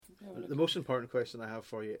The most important question I have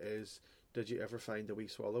for you is, did you ever find the wee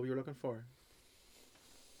swallow you were looking for?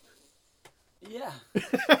 Yeah.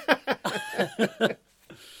 I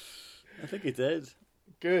think he did.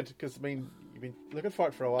 Good, because I mean, you've been looking for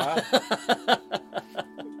it for a while.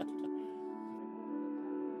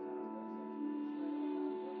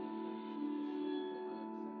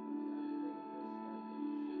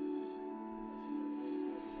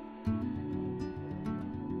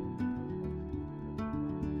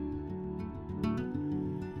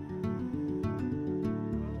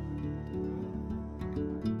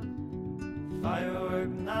 Firework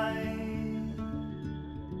night,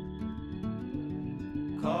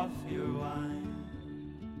 coffee or wine.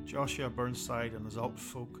 Joshua Burnside and his alt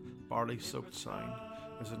folk barley-soaked sound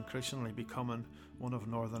is increasingly becoming one of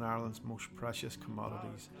Northern Ireland's most precious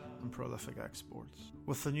commodities and prolific exports.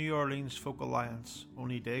 With the New Orleans Folk Alliance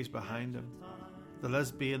only days behind him, the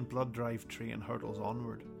lesbian blood drive train hurtles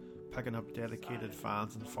onward, picking up dedicated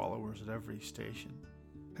fans and followers at every station.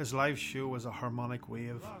 His live show is a harmonic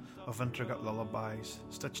wave of intricate lullabies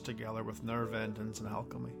stitched together with nerve endings and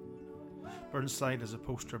alchemy. Burnside is a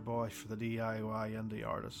poster boy for the DIY indie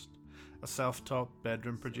artist, a self-taught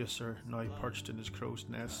bedroom producer now perched in his crow's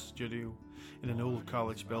nest studio in an old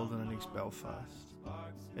college building in East Belfast.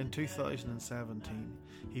 In 2017,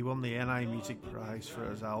 he won the NI Music Prize for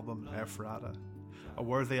his album Ephrata, a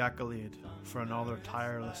worthy accolade for another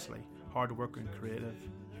tirelessly hard-working creative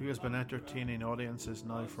who has been entertaining audiences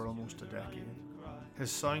now for almost a decade.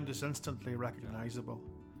 His sound is instantly recognisable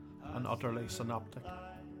and utterly synoptic.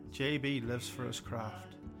 JB lives for his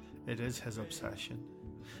craft. It is his obsession.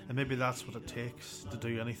 And maybe that's what it takes to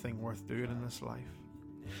do anything worth doing in this life.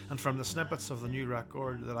 And from the snippets of the new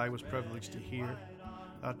record that I was privileged to hear,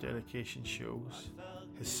 that dedication shows.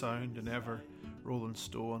 His sound an ever rolling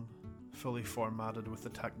stone, fully formatted with the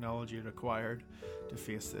technology required to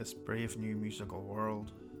face this brave new musical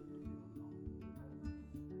world.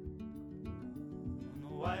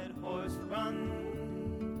 White horse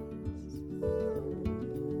runs,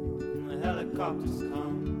 and the helicopters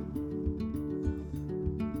come,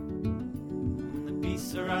 and the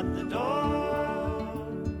beasts are at the door,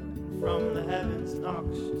 and from the heavens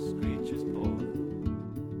noxious creatures pour.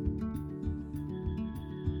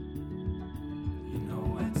 You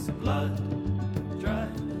know it's blood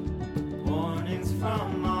drive, warnings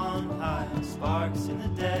from on high, sparks in the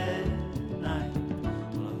dead night.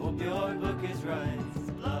 Well, I hope your book is right.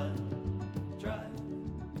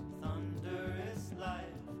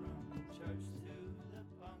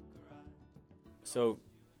 So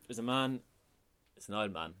there's a man, it's an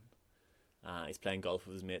old man, he's playing golf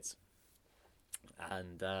with his mates,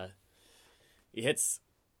 and he hits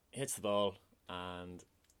the ball, and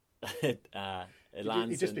it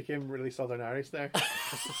lands. He just became really Southern Irish there.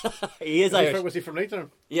 He is Irish. Was he from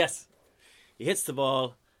Leitrim? Yes. He hits the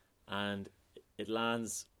ball, and it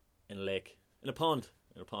lands in a lake, in a pond.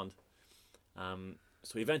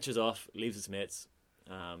 So he ventures off, leaves his mates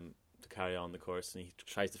to carry on the course, and he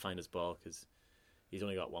tries to find his ball because he's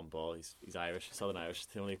only got one ball. He's Irish, Southern Irish.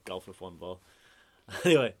 They only golf with one ball.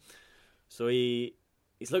 Anyway, so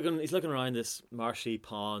he's looking around this marshy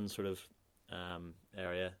pond sort of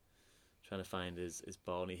area, trying to find his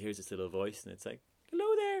ball, and he hears this little voice, and it's like,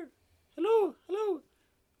 "Hello there, hello,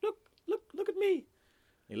 look at me." And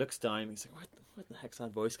he looks down. And he's like, "What the heck's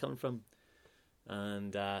that voice coming from?"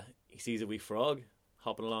 And he sees a wee frog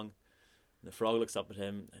hopping along, and the frog looks up at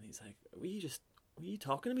him, and he's like, "Were you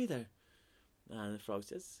talking to me there?" And the frog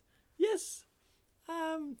says, "Yes,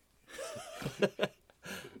 I'm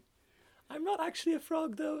not actually a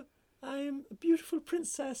frog, though. I'm a beautiful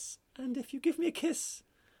princess, and if you give me a kiss,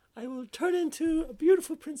 I will turn into a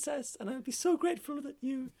beautiful princess, and I'll be so grateful that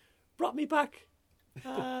you brought me back,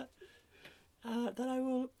 that I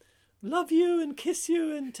will love you and kiss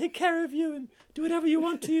you and take care of you and do whatever you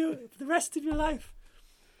want to you for the rest of your life."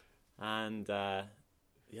 And the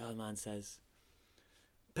old man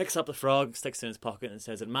picks up the frog, sticks it in his pocket, and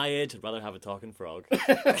says, "At my age, I'd rather have a talking frog."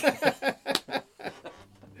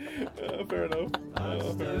 Fair enough.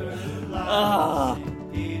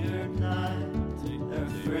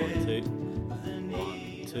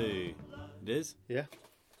 Two. It is? Yeah.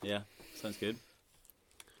 Yeah, sounds good.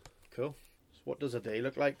 Cool. So what does a day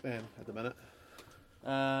look like then at the minute?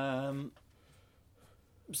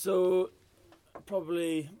 So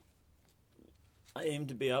probably I aim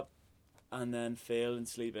to be up and then fail and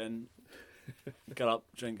sleep in. Get up,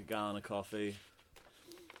 drink a gallon of coffee,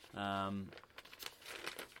 and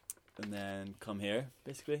then come here,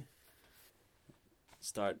 basically.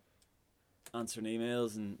 Start answering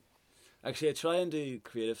emails, and actually I try and do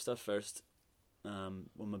creative stuff first, when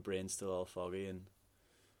my brain's still all foggy, and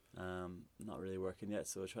Not really working yet,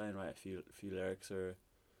 so I try and write a few lyrics or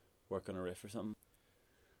work on a riff or something.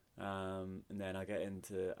 And then I get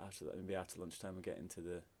into maybe after lunchtime I get into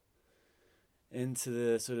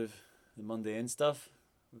the sort of the mundane stuff.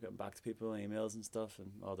 We're getting back to people, emails and stuff,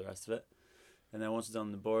 and all the rest of it. And then once I've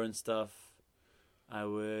done the boring stuff, I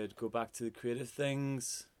would go back to the creative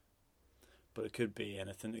things. But it could be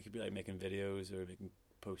anything. It could be like making videos or making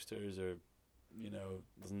posters, or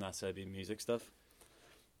doesn't necessarily be music stuff.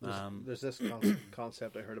 There's this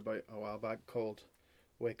concept I heard about a while back called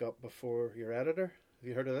 "wake up before your editor." Have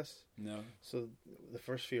you heard of this? No. So the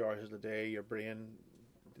first few hours of the day, your brain,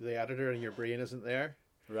 the editor in your brain isn't there.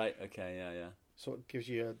 Right. Okay. Yeah. So it gives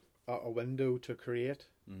you a window to create,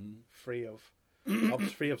 free of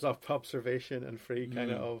observation and free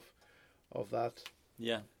kind of that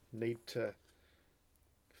need to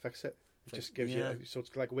fix it. It just gives you. So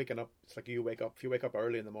it's like waking up. It's like you wake up. If you wake up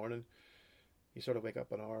early in the morning, you sort of wake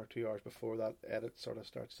up an hour, 2 hours before that edit sort of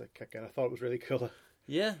starts to kick in. I thought it was really cool.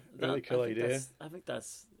 Yeah, really cool idea. I think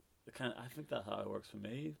that's how it works for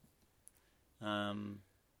me.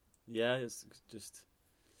 It's just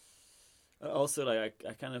also like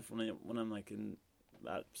I kind of when I'm like in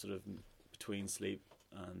that sort of between sleep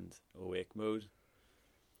and awake mode,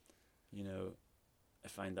 I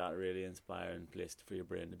find that a really inspiring place for your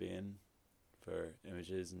brain to be in, for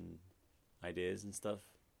images and ideas and stuff.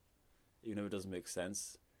 Even if it doesn't make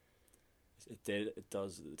sense, it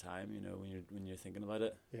does at the time. When you're thinking about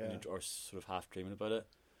it, or sort of half dreaming about it,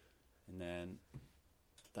 and then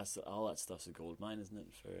all that stuff's a gold mine, isn't it,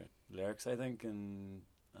 for lyrics? I think, and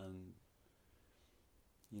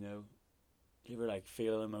you ever like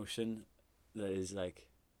feel an emotion that is like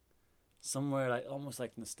somewhere like almost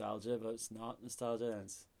like nostalgia, but it's not nostalgia,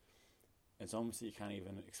 and it's almost that you can't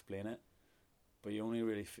even explain it, but you only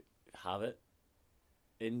really have it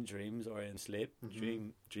in dreams or in sleep,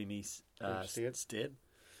 dreamy state,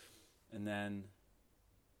 and then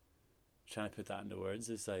trying to put that into words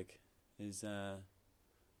is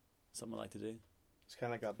something I like to do. It's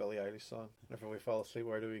kind of like that Billie Eilish song. Whenever we fall asleep,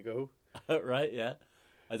 where do we go? Right? Yeah,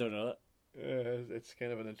 I don't know it. It's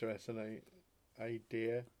kind of an interesting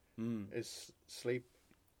idea. Is sleep?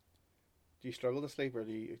 Do you struggle to sleep, or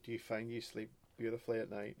do you find you sleep beautifully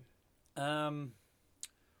at night?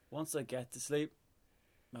 Once I get to sleep,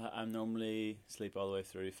 I normally sleep all the way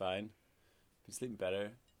through fine. Been sleeping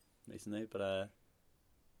better recently, but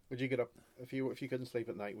would you get up if you couldn't sleep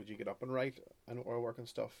at night? Would you get up and write or work on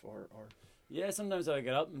stuff or? Yeah, sometimes I would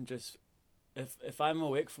get up and just if I'm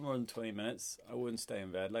awake for more than 20 minutes, I wouldn't stay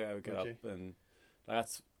in bed. Like I would get up and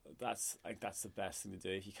that's the best thing to do.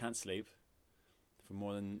 If you can't sleep for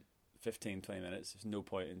more than 15-20 minutes, there's no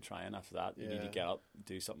point in trying after that. You need to get up,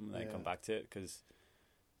 do something, and then come back to it, because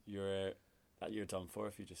you're done for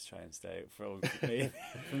if you just try and stay. For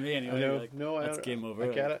me anyway. That's game over. I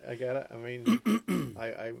get it. I mean,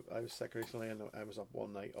 I was sick recently and I was up all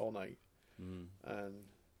night, and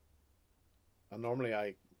normally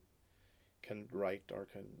I can write or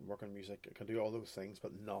can work on music. I can do all those things,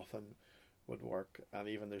 but nothing would work. And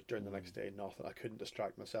even during the next day, nothing. I couldn't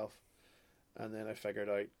distract myself. And then I figured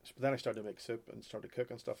out. But then I started to make soup and started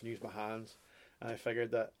cooking stuff and use my hands. And I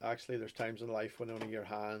figured that actually there's times in life when only your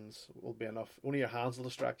hands will be enough. Only your hands will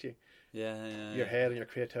distract you. Your head and your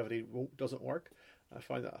creativity doesn't work. I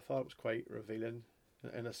thought it was quite revealing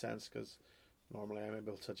in a sense, because normally I'm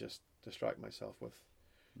able to just distract myself with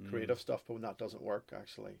creative stuff, but when that doesn't work,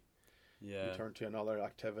 actually, you turn to another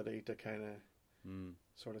activity to kind of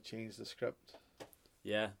sort of change the script.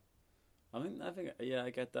 Yeah, I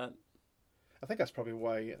get that. I think that's probably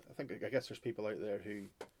why. I guess there's people out there who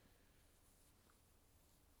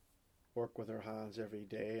work with their hands every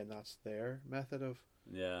day, and that's their method of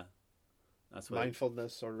that's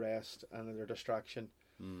mindfulness or rest and their distraction.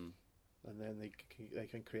 And then they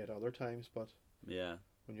can create other times, but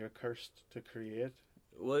when you're cursed to create,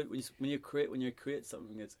 well, when you create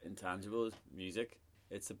something that's intangible, as music,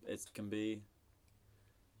 it can be.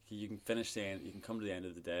 You can you can come to the end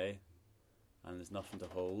of the day, and there's nothing to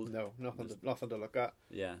hold. No, nothing to look at.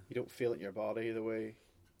 Yeah, you don't feel it in your body the way.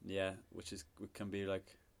 Yeah, which can be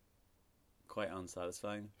like quite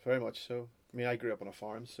unsatisfying. Very much so. I mean, I grew up on a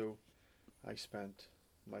farm, so I spent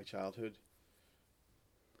my childhood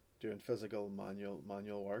doing physical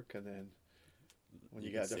manual work, and then when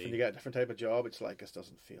you get a different type of job, it's like this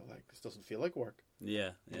doesn't feel like work.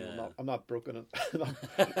 Yeah. I'm not broken.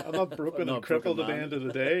 I'm not broken and crippled at the end of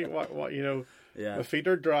the day. What my feet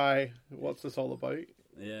are dry. What's this all about?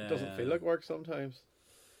 Yeah, it doesn't feel like work sometimes.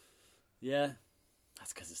 Yeah,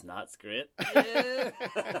 that's because it's not. It's great.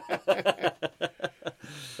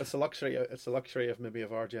 It's a luxury. It's a luxury of maybe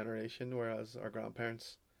of our generation, whereas our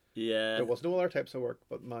grandparents Yeah. There was no other types of work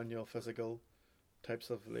but manual, physical types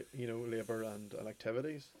of labour and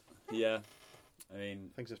activities. Yeah. I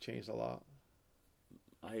mean, Things have changed a lot.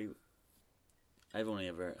 I've only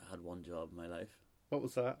ever had one job in my life. What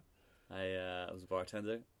was that? I was a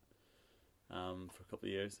bartender for a couple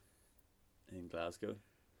of years in Glasgow,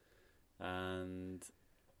 and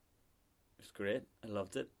it was great. I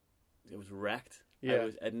loved it. It was wrecked. Yeah.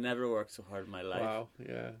 I'd never worked so hard in my life. Wow.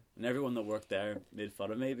 Yeah. And everyone that worked there made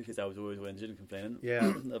fun of me because I was always whinging and complaining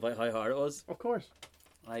Yeah. about how hard it was. Of course.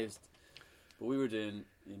 But we were doing,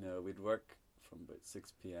 we'd work from about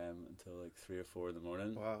 6 p.m. until like 3 or 4 in the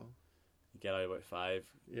morning. Wow. Get out about 5,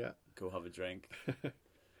 Yeah. go have a drink,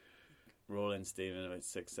 roll in steaming about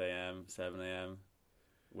 6 a.m., 7 a.m.,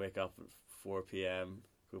 wake up at 4 p.m.,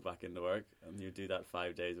 go back into work, and you do that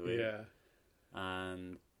 5 days a week. Yeah.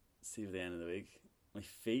 And see at the end of the week, my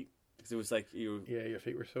feet, because it was like Yeah, your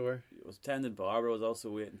feet were sore. I was tending bar, but I was also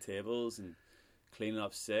waiting tables and cleaning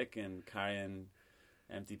up sick and carrying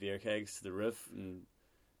empty beer kegs to the roof and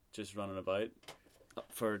just running about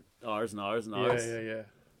for hours and hours and hours. Yeah.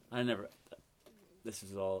 This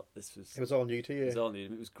was It was all new to you. it was all new to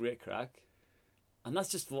me. It was great crack. And that's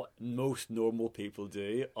just what most normal people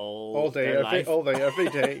do all day, their life. every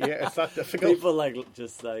day. Yeah, it's that difficult. People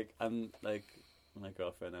I'm like my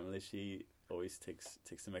girlfriend Emily, she always takes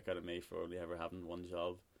the mick out of me for only ever having one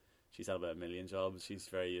job. She's had about 1 million jobs. She's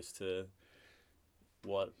very used to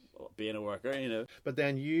being a worker, But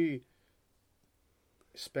then you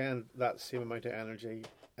spend that same amount of energy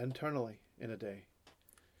internally in a day.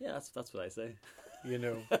 Yeah, that's what I say. But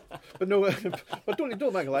no, but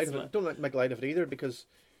don't make light of it. Don't make light of it either, because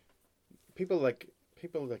people like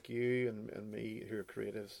you and me who are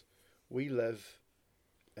creatives, we live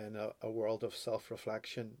in a world of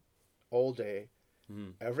self-reflection all day,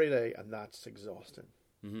 every day, and that's exhausting.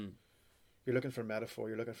 Mm-hmm. You're looking for metaphor,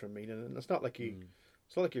 you're looking for meaning, and it's not like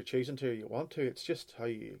you're choosing to, you want to. It's just how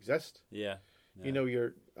you exist. Yeah.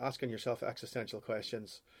 You're asking yourself existential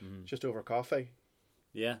questions just over coffee.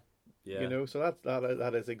 Yeah. So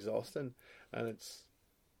that is exhausting, and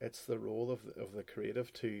it's the role of the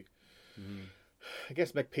creative to, I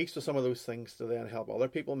guess, make peace with some of those things to then help other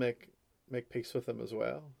people make peace with them as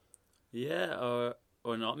well. Yeah,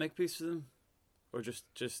 or not make peace with them, or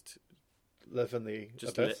just live in the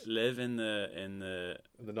abyss. Live in the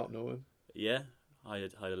not knowing. Yeah, how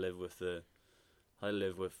to live with the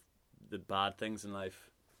bad things in life,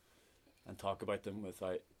 and talk about them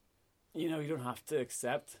without. You don't have to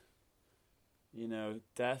accept.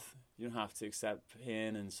 Death. You don't have to accept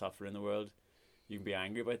pain and suffering in the world. You can be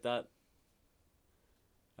angry about that.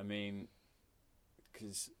 I mean,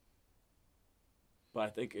 but I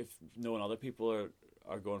think if knowing other people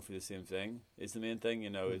are going through the same thing is the main thing.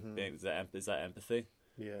 Is that empathy?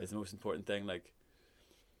 Yeah, is the most important thing. Like,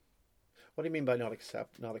 what do you mean by not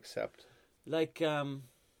accept? Not accept. Like I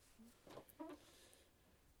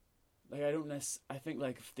don't I think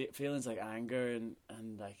like feelings like anger and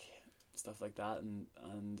like stuff like that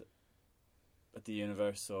and at the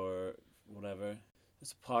universe or whatever,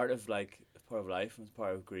 it's a part of life, and it's a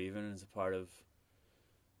part of grieving, and it's a part of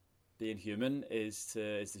being human. Is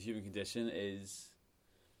the human condition is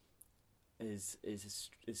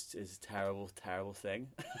a terrible thing.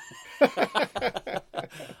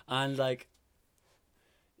 And like,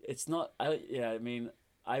 it's not. I mean,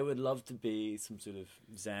 I would love to be some sort of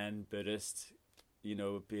Zen Buddhist, be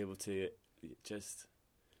able to just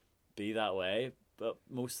be that way. But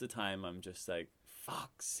most of the time, I'm just like,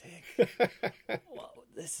 fuck's sake,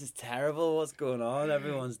 this is terrible. What's going on?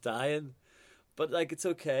 Everyone's dying. But like, it's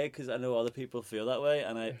okay because I know other people feel that way,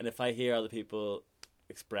 and if I hear other people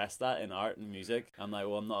express that in art and music, I'm like,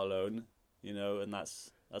 well, I'm not alone, and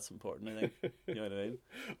that's important. I think, you know what I mean?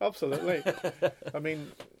 Absolutely. I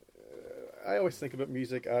mean, I always think about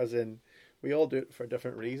music as in we all do it for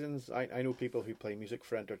different reasons. I know people who play music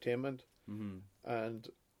for entertainment, and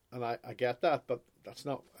I get that, but that's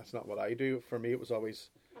not what I do. For me, it was always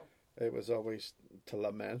to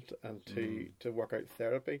lament and to work out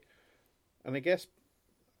therapy, and I guess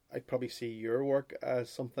I'd probably see your work as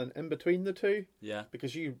something in between the two. Yeah,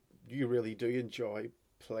 because you really do enjoy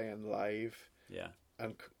playing live. Yeah.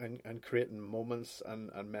 And creating moments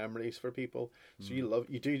and memories for people. So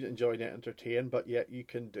you do enjoy to entertain, but yet you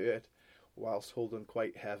can do it whilst holding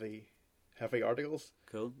quite heavy articles.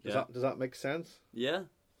 Cool. Does that make sense? Yeah.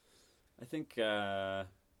 I think I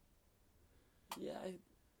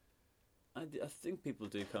think people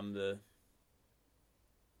do come to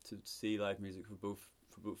see live music for both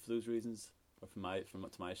of those reasons, or to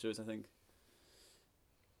my shows. I think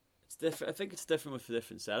It's different. I think it's different with the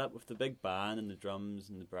different setup. With the big band and the drums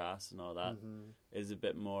and the brass and all that, is a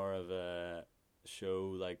bit more of a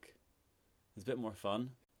show. Like, it's a bit more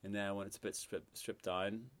fun. And then when it's a bit stripped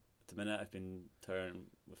down, at the minute I've been touring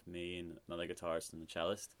with me and another guitarist and a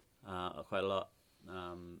cellist quite a lot.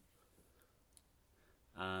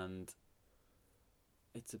 And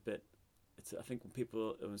it's a bit. I think when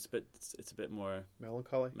people, it's a bit more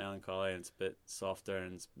Melancholy. and it's a bit softer,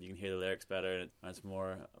 and you can hear the lyrics better, and it's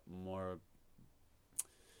more,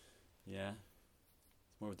 yeah,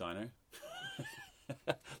 it's more of a downer.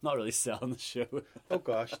 Not really selling the show. Oh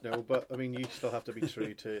gosh, no! But I mean, you still have to be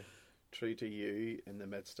true to you in the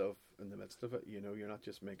midst of it. You know, you're not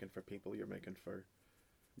just making for people; you're making for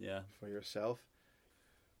yourself.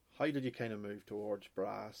 How did you kind of move towards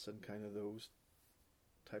brass and kind of those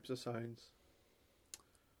types of sounds?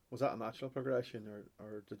 Was that a natural progression,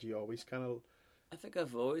 or did you always kind of? I think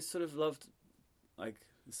I've always sort of loved like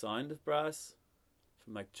the sound of brass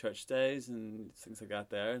from like church days and things like that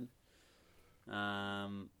there.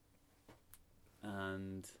 And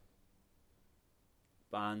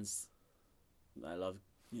bands I loved,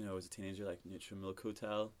 you know, as a teenager, like Neutral Milk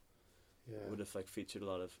Hotel, would have like featured a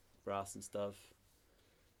lot of brass and stuff.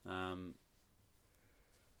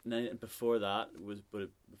 And then before that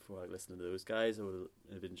before I listened to those guys, I would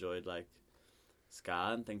have enjoyed like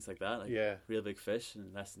ska and things like that, like Real Big Fish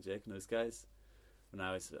and Less Than Jake and those guys when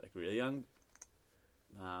I was like really young.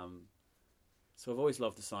 So I've always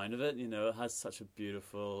loved the sound of it. You know, it has such a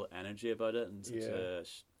beautiful energy about it and such a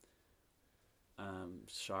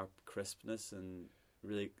sharp crispness, and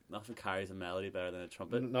really nothing carries a melody better than a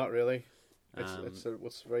trumpet. Not really. It's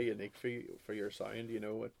what's very unique for your sound. You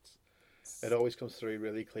know, it always comes through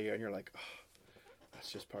really clear, and you're like, oh,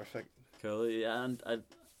 that's just perfect. Cool, yeah, and I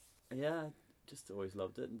just always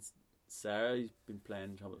loved it. And Sarah, who's been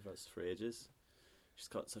playing trumpet for us for ages, she's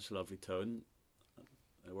got such a lovely tone.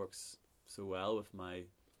 It works so well with my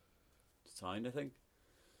sound, I think,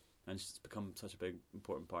 and she's become such a big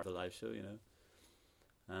important part of the live show, you know.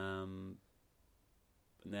 And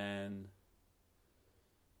then,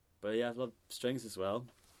 but yeah, I've loved strings as well.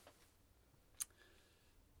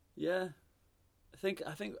 Yeah, I think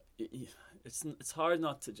it's hard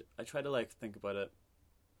not to. I try to like think about it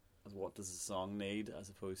as what does a song need, as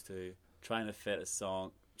opposed to trying to fit a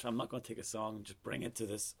song. I'm not going to take a song and just bring it to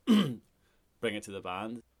this, bring it to the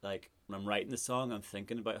band. Like when I'm writing the song, I'm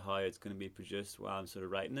thinking about how it's going to be produced while I'm sort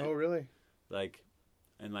of writing it. Oh, really? Like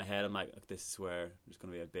in my head, I'm like, this is where there's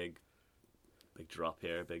going to be a big drop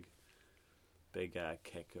here, a big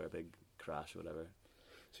kick or a big crash or whatever.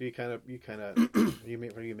 So you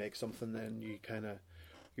make something, then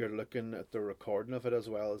you're looking at the recording of it as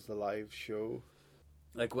well as the live show.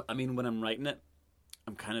 Like, I mean, when I'm writing it,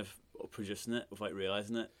 I'm kind of producing it without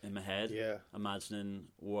realizing it in my head. Yeah. Imagining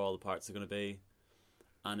where all the parts are going to be,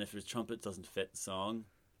 and if the trumpet doesn't fit the song,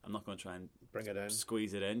 I'm not going to try and bring it in,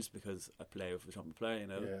 squeeze it in just because I play with a trumpet player, you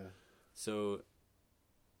know. Yeah. So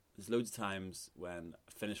there's loads of times when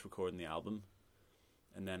I finish recording the album,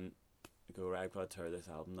 and then I go, right, I've got to tour this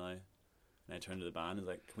album now. And I turn to the band and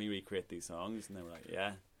like, can we recreate these songs? And they were like,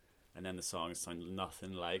 yeah. And then the songs sound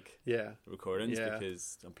nothing like the recordings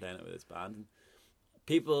because I'm playing it with this band. And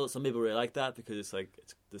some people really like that because it's like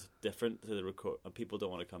it's different to the record, and people don't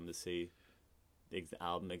want to come to see the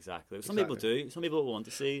album exactly. Some people do. Some people want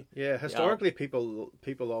to see. Yeah, historically, people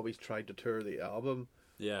always tried to tour the album.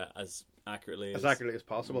 Yeah, as accurately as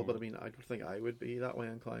possible. But I mean, I don't think I would be that way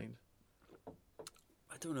inclined.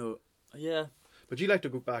 I don't know. Yeah. But you like to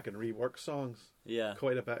go back and rework songs. Yeah.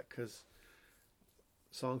 Quite a bit, because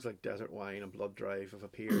songs like Desert Wine and Blood Drive have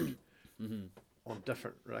appeared on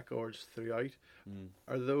different records throughout.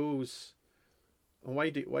 Are those? And why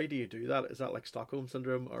do you do that? Is that like Stockholm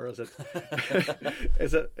syndrome, or is it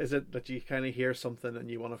is it that you kind of hear something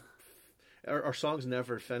and you want to? Are songs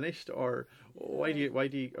never finished, or why do you or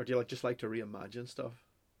do you like to reimagine stuff?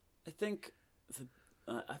 I think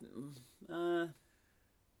I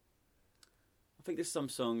think there's some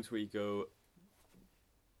songs where you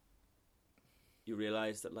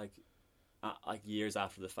realise that like years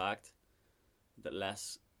after the fact that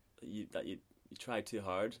you tried too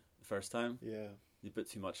hard the first time. Yeah. You put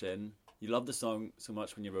too much in. You loved the song so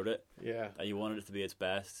much when you wrote it. Yeah. That you wanted it to be its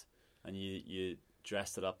best, and you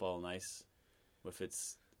dressed it up all nice with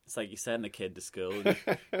its. It's like you send a kid to school and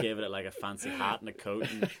gave it like a fancy hat and a coat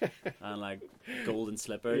and like golden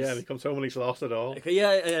slippers. Yeah, and he comes home and he's lost it all.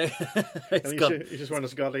 Yeah. And he's just wearing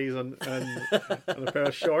his Scotties and a pair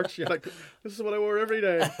of shorts. You're like, this is what I wore every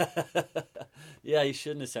day. Yeah, you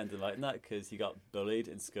shouldn't have sent him like that because he got bullied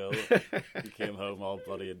in school. He came home all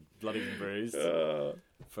bloody and bruised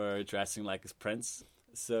for dressing like his prince.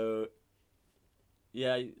 So,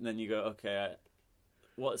 yeah, and then you go, okay,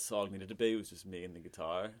 what song needed to be was just me and the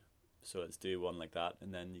guitar. So let's do one like that,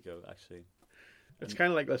 and then you go, actually, It's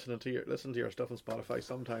kind of like listening to your stuff on Spotify.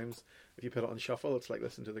 Sometimes if you put it on shuffle, it's like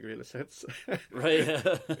listening to the greatest hits. right?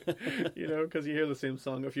 You know, because you hear the same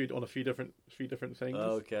song a few different things.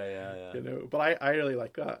 Okay, yeah. You know, but I really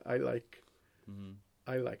like that. I like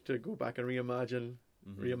Mm-hmm. to go back and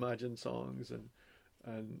reimagine songs and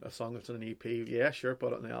a song that's on an EP. Yeah, sure,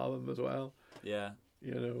 put it on the album as well. Yeah.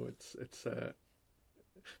 You know, it's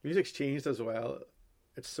music's changed as well.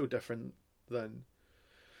 It's so different than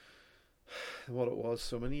what it was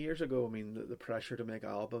so many years ago. I mean, the pressure to make an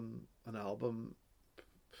album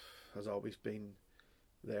has always been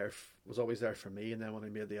there, was always there for me. And then when I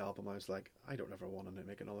made the album, I was like, I don't ever want to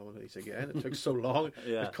make another one of these again. It took so long.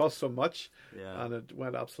 Yeah. It cost so much. Yeah. And it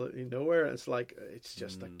went absolutely nowhere. It's like, it's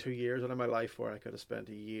just like 2 years out of my life where I could have spent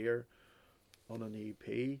a year on an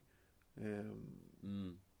EP.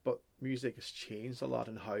 But music has changed a lot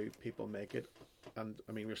in how people make it. And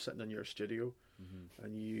I mean, we're sitting in your studio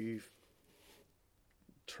and you've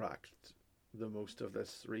tracked the most of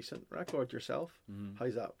this recent record yourself.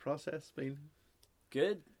 How's that process been?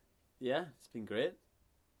 Good. Yeah, it's been great.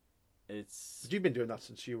 It's But you've been doing that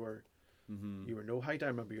since you were no height. I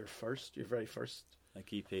remember your very first. like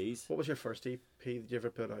EPs. What was your first EP that you ever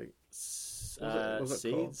put out? What was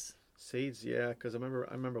it called? Seeds. Seeds, yeah. Because I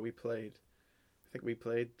remember we played. I think we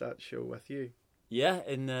played that show with you Yeah,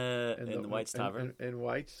 in the White's Tavern. in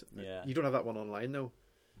White's. Yeah. You don't have that one online though.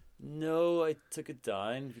 No, I took it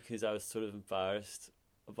down because I was sort of embarrassed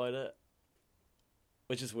about it,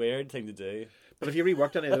 which is a weird thing to do. But have you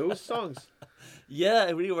reworked any of those songs? Yeah,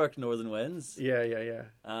 I really worked Northern Winds. Yeah.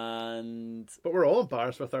 And But we're all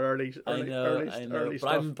embarrassed with our early I know, early but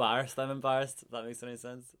stuff. I'm embarrassed, if that makes any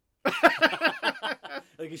sense.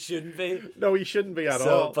 Like, it shouldn't be. No, you shouldn't be at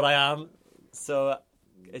all. But I am. So,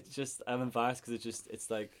 it's just, I'm embarrassed because it's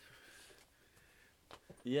like,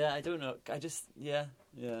 yeah, I don't know. Yeah.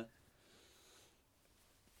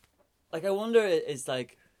 Like, I wonder, it's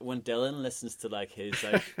like, when Dylan listens to, like, his,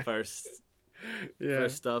 like, first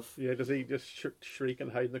stuff, Yeah, does he just shriek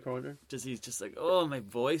and hide in the corner? he's just like, oh, my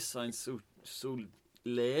voice sounds so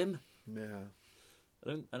lame. Yeah.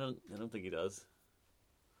 I don't think he does.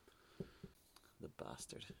 The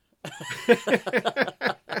bastard.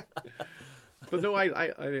 But no,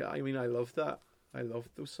 I mean, I love that. I love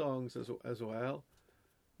those songs as well.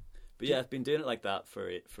 But yeah, I've been doing it like that for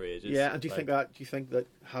ages. Yeah, and do you think that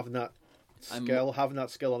having that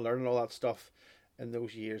skill and learning all that stuff in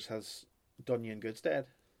those years has done you in good stead?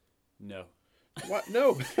 No. What?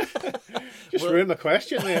 No. Just ruin the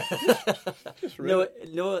question, mate. Just ruin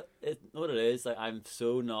it. No. What it is, like, I'm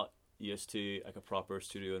so not used to like a proper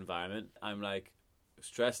studio environment. I'm like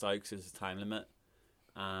stressed out because there's a time limit.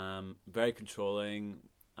 Very controlling,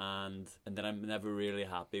 and then I'm never really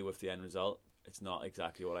happy with the end result. It's not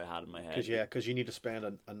exactly what I had in my head. Because you need to spend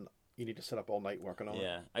and you need to sit up all night working on it.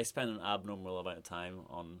 Yeah, I spend an abnormal amount of time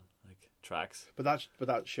on like tracks. But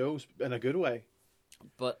that shows in a good way.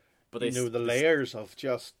 But you know, the layers of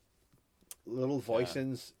just little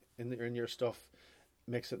voicings in your stuff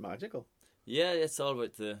makes it magical. Yeah, it's all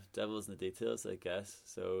about the devils in the details, I guess.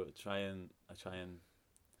 So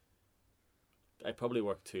I probably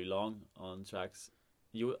work too long on tracks.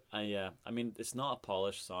 I mean, it's not a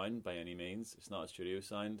polished sound by any means. It's not a studio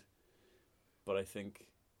sound, but I think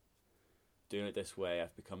doing it this way,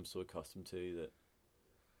 I've become so accustomed to that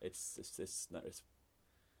it's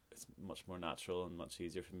much more natural and much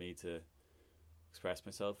easier for me to express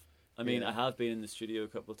myself. I mean, I have been in the studio a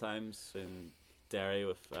couple of times in Derry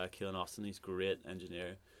with Keelan Austin. He's a great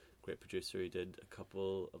engineer, great producer. He did a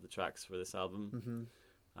couple of the tracks for this album.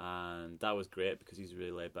 And that was great because he's a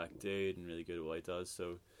really laid back dude and really good at what he does.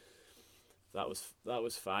 So that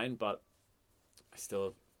was fine, but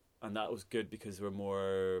that was good because I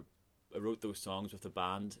wrote those songs with the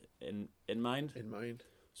band in mind.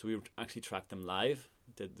 So we actually tracked them live.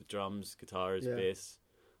 Did the drums, guitars, bass,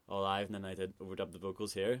 all live, and then I did overdub the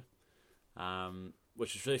vocals here.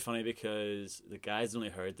 Which was really funny because the guys only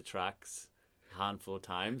heard the tracks a handful of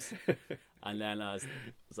times. And then I was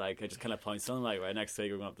like, I just kind of pointed on them, like, right, next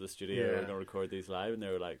week we're going up to the studio, we're going to record these live. And they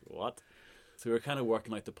were like, what? So we were kind of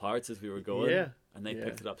working out the parts as we were going. Yeah. And they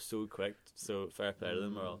picked it up so quick. So fair play to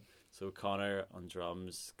them. So Connor on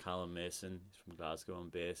drums, Callum Mason, he's from Glasgow, on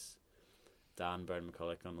bass, Dan Byrne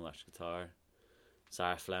McCulloch on electric guitar,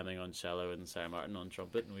 Sarah Fleming on cello, and Sarah Martin on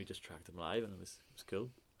trumpet. And we just tracked them live, and it was cool.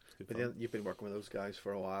 But then you've been working with those guys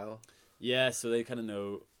for a while. Yeah, so they kind of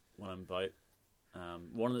know what I'm about.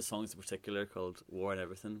 One of the songs in particular, called War and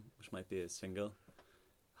Everything, which might be a single,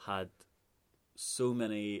 had so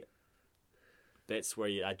many bits where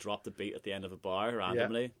I dropped the beat at the end of a bar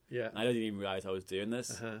randomly. Yeah. And I didn't even realize I was doing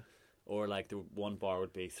this. Uh-huh. Or like the one bar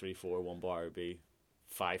would be 3/4, one bar would be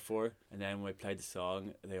 5/4, and then when I played the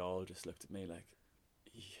song, they all just looked at me like,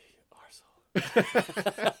 "You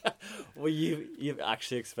arsehole." Well, you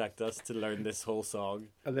actually expect us to learn this whole song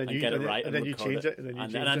And then get it right, and then you record change it, and then you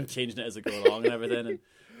change I'm it. changing it as I go along and everything, and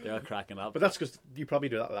they're all cracking up. But that's because you probably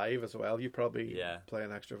do that live as well. You probably Yeah. play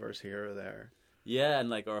an extra verse here or there. Yeah, and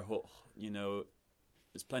like our whole,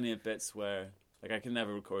 there's plenty of bits where like I can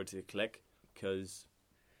never record to a click because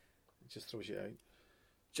It just throws you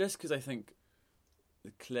out. I think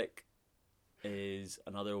the click is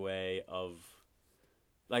another way of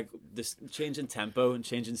like this change in tempo and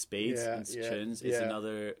change in speeds and tunes is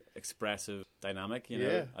another expressive dynamic,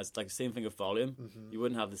 Yeah. It's like the same thing with volume. Mm-hmm. You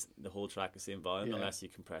wouldn't have the whole track the same volume Yeah. unless you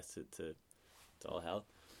compressed it to all hell.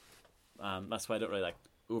 That's why I don't really like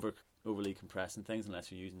overly compressing things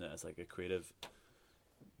unless you're using it as like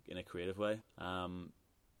in a creative way.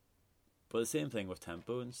 But the same thing with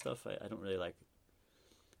tempo and stuff. I don't really like.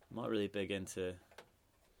 I'm not really big into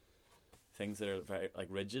things that are very like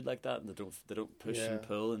rigid like that, and they don't push and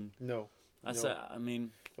pull. And No. that's No. I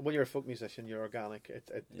mean, When you're a folk musician, you're organic. It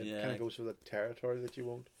kind of goes with the territory that you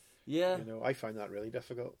won't. yeah, I find that really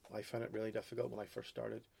difficult. I found it really difficult when I first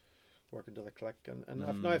started working to the click, and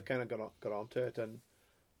I've kind of got onto it. And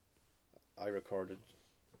I recorded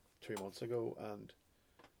 2 months ago, and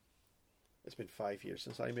it's been 5 years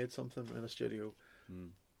since I made something in a studio.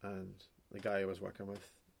 And the guy I was working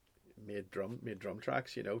with made drum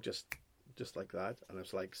tracks, just like that, and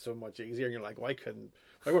it's like so much easier. And you're like, why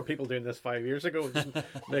were people doing this 5 years ago? Just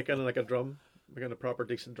making like making a proper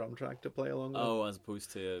decent drum track to play along with. Oh, as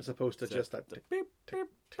opposed to Just that tick, tick,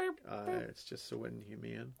 tick. It's just so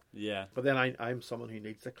inhumane. yeah. But then I'm someone who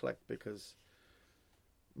needs to click because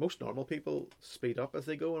most normal people speed up as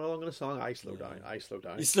they go along in a song. I slow down. You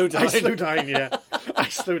slow down. I slow down. Yeah, I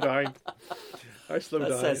slow down. That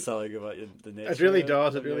down. says something about the nature. It really of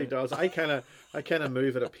does. It really does. I kind of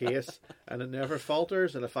move at a pace, and it never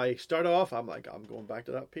falters. And if I start off, I'm like, I'm going back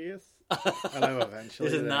to that pace, and I'm eventually.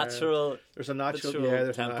 There's a natural. There's a natural.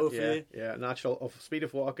 There's tempo for you. Yeah, natural of speed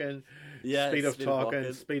of walking. Yeah, speed of talking.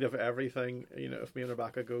 walking. Speed of everything. If me and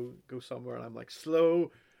Rebecca go somewhere, and I'm like,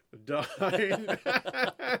 slow down.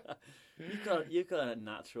 You've got a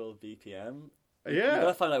natural BPM. Yeah, You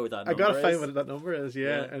gotta find out what that number I gotta is. find what that number is.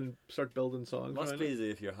 Yeah, Yeah. and start building songs. Must around be it. easy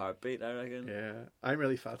if your heartbeat, I reckon. Yeah, I'm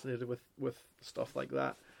really fascinated with stuff like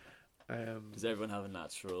that. Does everyone have a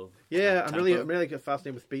natural? Yeah, I'm tempo? really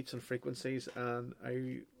fascinated with beats and frequencies, and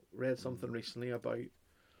I read something recently about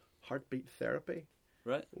heartbeat therapy,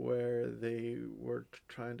 Right. where they were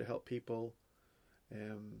trying to help people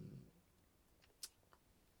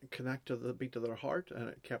connect to the beat of their heart, and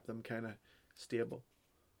it kept them kind of stable.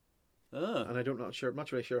 Oh. And I'm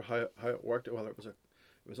not really sure how it worked, whether it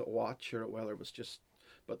was a watch or whether it was just.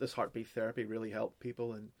 But this heartbeat therapy really helped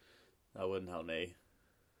people, and That wouldn't help me.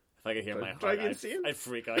 If I could hear Would my it drive heart, you insane? I'd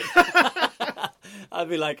freak out. I'd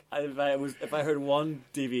be like, if I heard one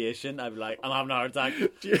deviation, I'd be like, I'm having a heart attack.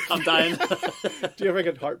 I'm dying. do you ever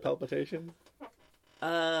get heart palpitations?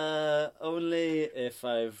 Only if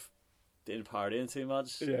I've been partying too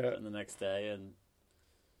much. Yeah. And the next day, and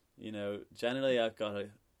generally I've got a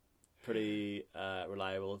pretty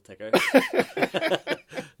reliable ticker.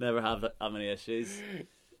 Never have that many issues,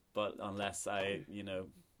 but unless I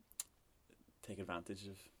take advantage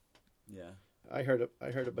of. Yeah. I heard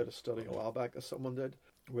about a study a while back that someone did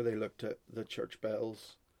where they looked at the church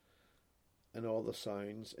bells and all the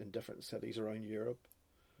sounds in different cities around Europe,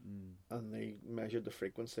 and they measured the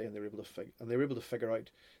frequency, and they were able to figure out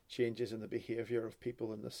changes in the behaviour of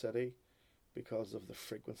people in the city because of the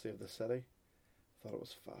frequency of the city. I thought it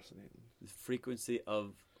was fascinating. The frequency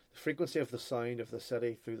of The sound of the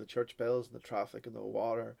city through the church bells and the traffic and the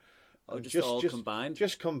water. And combined.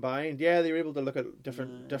 Just combined, yeah. They were able to look at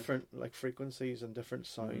different like frequencies and different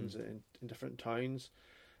sounds in different towns,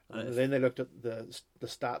 and then they looked at the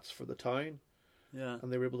stats for the town, Yeah.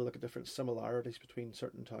 and they were able to look at different similarities between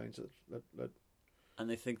certain towns that And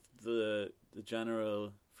they think the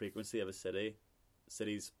general frequency of a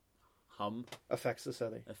city's hum affects the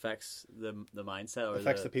city, affects the mindset or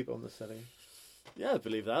affects the people in the city. Yeah, I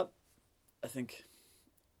believe that. I think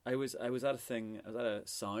I was at a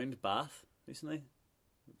sound bath recently.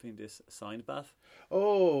 Been to a sound bath.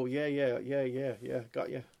 Oh yeah, got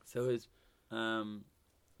you. So it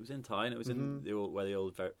was in town. It was in where the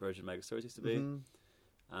old Virgin Megastores used to be,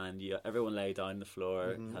 and everyone lay down on the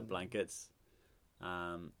floor, had blankets.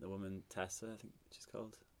 The woman Tessa, I think she's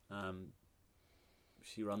called.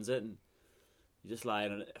 She runs it, and you just lie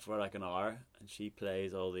in it for like an hour, and she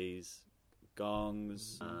plays all these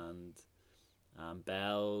gongs and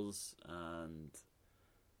bells and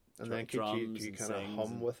then do you kind of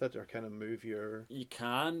hum with it or kind of move your... You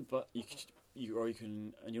can, but you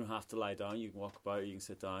can, and you don't have to lie down. You can walk about, you can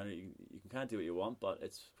sit down, you can kind of do what you want, but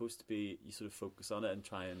it's supposed to be, you sort of focus on it and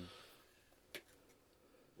try and...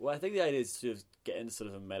 Well, I think the idea is to get into sort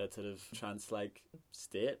of a meditative trance-like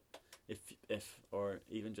state, or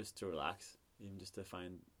even just to relax, even just to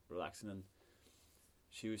find relaxing. And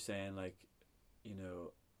she was saying, like, you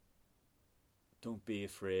know, don't be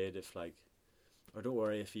afraid if, like, or don't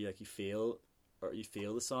worry if you feel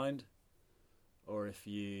the sound, or if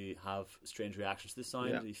you have strange reactions to the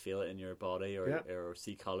sound. You feel it in your body, or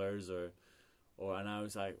see colors, or and I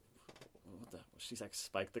was like, what the? She's like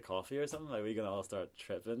spiked the coffee or something. Like, we're gonna all start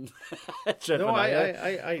tripping. No,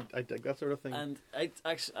 I dig that sort of thing. And I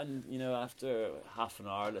actually, and you know, after half an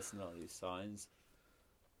hour listening to all these sounds,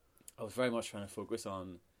 I was very much trying to focus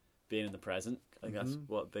on being in the present. I think that's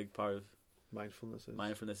what a big part of mindfulness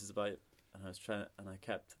is about. And I was trying, and I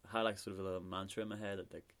had like sort of a little mantra in my head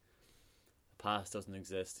that, like, the past doesn't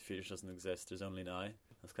exist, the future doesn't exist, there's only now. I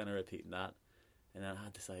was kind of repeating that, and then I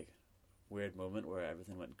had this like weird moment where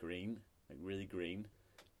everything went green, like really green,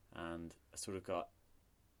 and I sort of got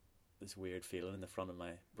this weird feeling in the front of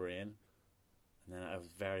my brain, and then I was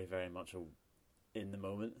very, very much in the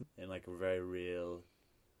moment, in like a very real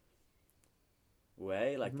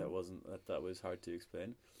way, like that was hard to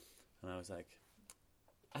explain, and I was like,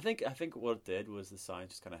 I think what it did was the sound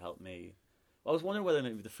just kind of helped me. I was wondering whether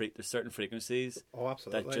maybe there's certain frequencies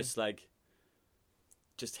that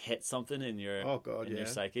just hit something in your your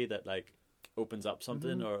psyche that like opens up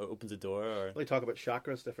something or opens a door. Or they talk about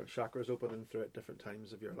chakras, different chakras opening throughout different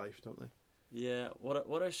times of your life, don't they? Yeah. What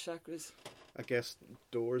are chakras? I guess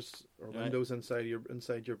doors or windows inside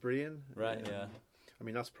your brain. Right. Yeah. I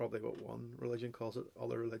mean, that's probably what one religion calls it.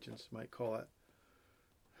 Other religions might call it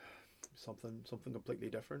something completely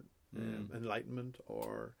different. Enlightenment,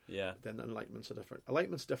 or then enlightenment's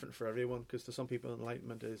different for everyone, because to some people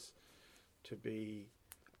enlightenment is to be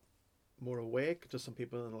more awake. To some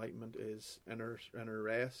people enlightenment is inner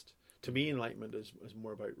rest. To me, enlightenment is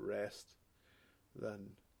more about rest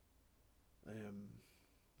than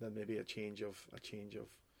maybe a change of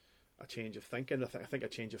thinking. I think a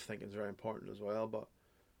change of thinking is very important as well, but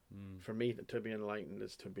for me, to be enlightened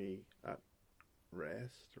is to be at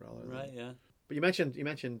rest rather than... But you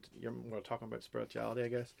mentioned we're talking about spirituality, I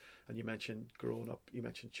guess, and you mentioned growing up, you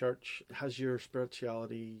mentioned church. Has your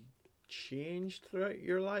spirituality changed throughout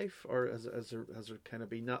your life, or has there kind of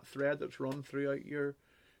been that thread that's run throughout your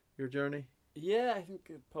journey? Yeah, I think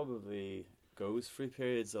it probably goes through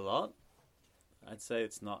periods a lot. I'd say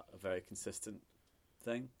it's not a very consistent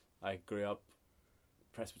thing. I grew up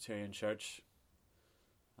Presbyterian church,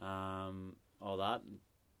 all that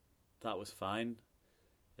was fine.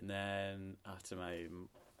 And then after my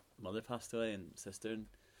mother passed away and sister and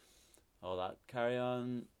all that carry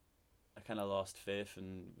on, I kind of lost faith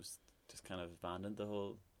and was just kind of abandoned the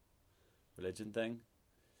whole religion thing.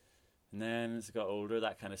 And then as I got older,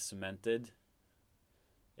 that kind of cemented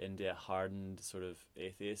into a hardened sort of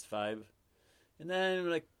atheist vibe. And then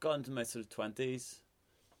when I got into my sort of 20s,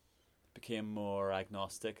 became more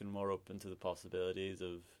agnostic and more open to the possibilities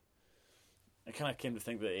of... I kind of came to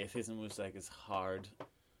think that atheism was like as hard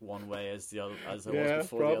one way as it was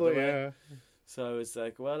before probably, the other way. So I was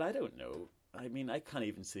like, well, I don't know. I mean, I can't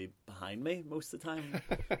even see behind me most of the time.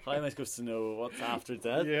 How am I supposed to know what's after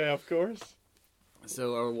death? Yeah, of course.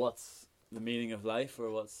 So, or what's the meaning of life, or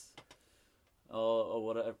what's, or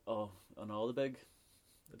whatever, and all the big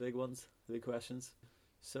ones, the big questions.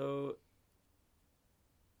 So,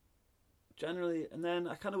 generally, and then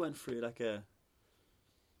I kind of went through like a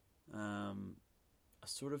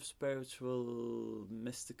sort of spiritual,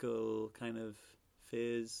 mystical kind of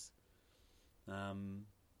phase. How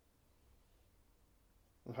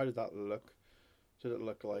did that look? Did it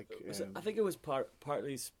look like? I think it was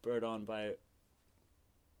partly spurred on by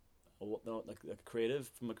like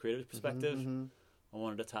from a creative perspective. I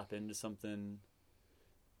wanted to tap into something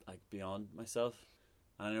like beyond myself,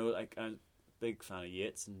 and I know like I'm a big fan of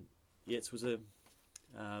Yeats, and Yeats was a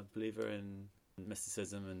believer in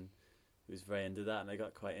mysticism, and he was very into that, and I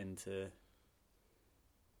got quite into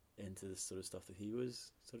the sort of stuff that he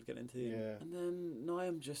was sort of getting into. Yeah. And then now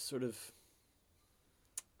I'm just sort of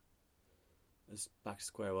back to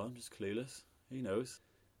square one, just clueless. Who knows?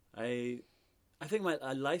 I think my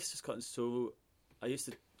life's just gotten so... I used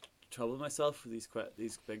to trouble myself with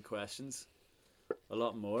these big questions a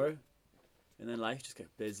lot more, and then life just got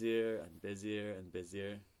busier and busier and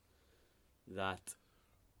busier, that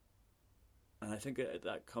and I think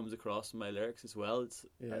that comes across in my lyrics as well.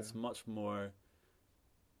 It's much more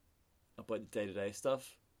about the day-to-day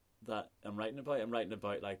stuff that I'm writing about. I'm writing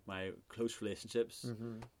about like my close relationships,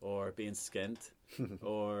 or being skint,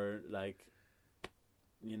 or like,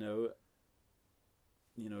 you know,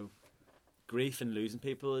 grief and losing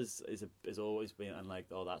people is always been, and like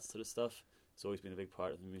all that sort of stuff. It's always been a big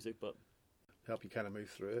part of the music, but help you kind of move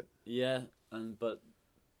through it. Yeah, but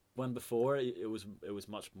when before it was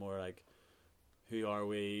much more like, who are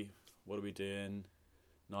we? What are we doing?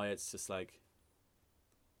 Now it's just like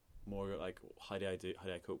more like, how do I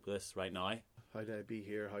cope with this right now? How do I be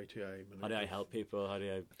here? How do I help people? How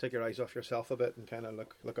do I take your eyes off yourself a bit and kind of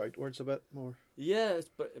look outwards a bit more? Yeah,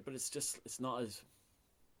 but it's not as,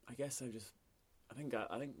 I guess I think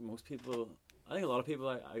most people, I think a lot of people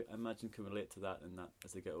I imagine can relate to that, and that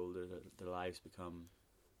as they get older their lives become,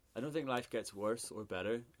 I don't think life gets worse or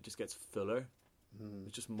better, it just gets fuller.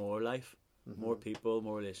 It's just more life, more people,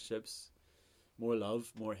 more relationships, more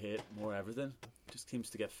love, more hate, more everything. It just seems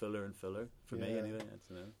to get fuller and fuller for me anyway. I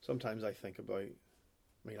don't know. Sometimes I think about,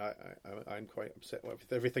 I mean, I'm quite upset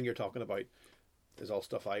with everything you're talking about. Is all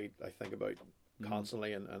stuff I think about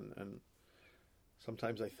constantly, and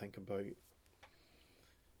sometimes I think about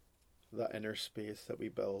that inner space that we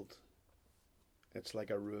build. It's like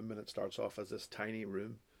a room, and it starts off as this tiny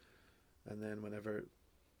room, and then whenever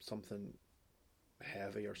something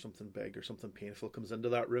heavy or something big or something painful comes into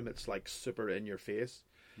that room, it's like super in your face.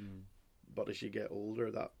 But as you get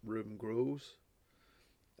older, that room grows,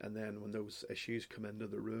 and then when those issues come into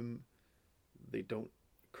the room, they don't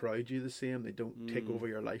crowd you the same, they don't take over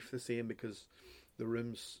your life the same, because the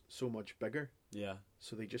room's so much bigger. Yeah.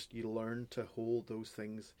 So you learn to hold those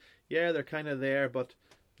things. Yeah, they're kind of there, but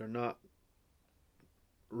they're not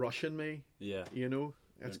rushing me. Yeah. You know,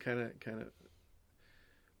 it's kind of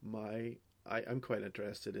I'm quite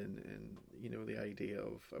interested in the idea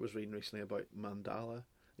of, I was reading recently about mandalas,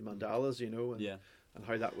 and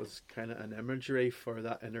how that was kind of an imagery for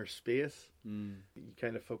that inner space. You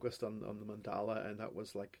kind of focused on the mandala, and that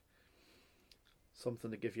was like something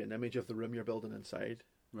to give you an image of the room you're building inside.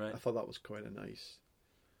 Right. I thought that was quite a nice.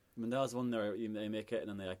 Mandala's one there they make it and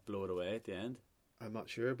then they like blow it away at the end. I'm not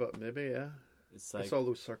sure, but maybe it's like, it's all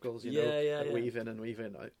those circles, that weave in and weave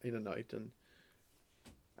in and out, and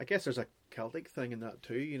I guess there's a Celtic thing in that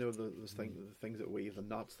too. The things that weave, the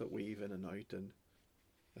knots that weave in and out, and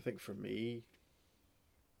I think for me,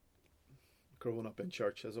 growing up in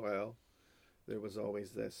church as well, there was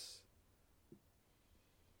always this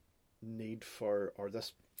need for, or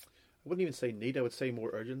this, I wouldn't even say need, I would say more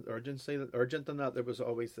urgent than that. There was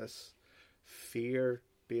always this fear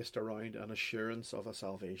based around an assurance of a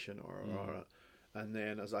salvation, and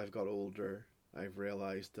then as I've got older, I've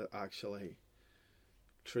realised that actually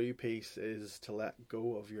true peace is to let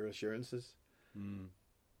go of your assurances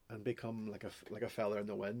and become like a feather in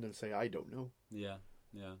the wind and say, I don't know. Yeah.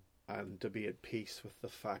 And to be at peace with the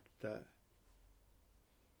fact that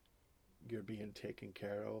you're being taken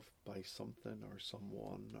care of by something or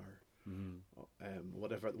someone or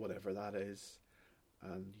whatever that is,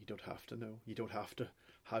 and you don't have to know. You don't have to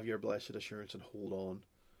have your blessed assurance and hold on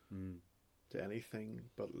to anything,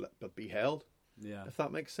 but be held. Yeah, if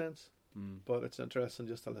that makes sense. But it's interesting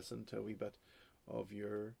just to listen to a wee bit of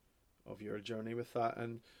your journey with that.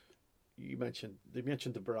 And they mentioned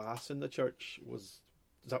the brass in the church. Is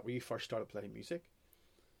that where you first started playing music?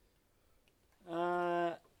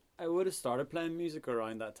 I would have started playing music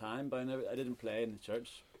around that time, but I didn't play in the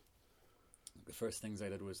church. The first things I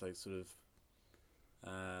did was like sort of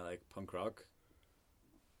like punk rock,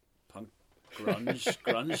 punk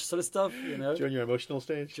grunge sort of stuff, During your emotional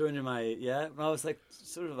stage? When I was like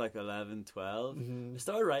sort of like 11, 12. I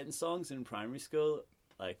started writing songs in primary school,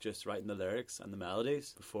 like just writing the lyrics and the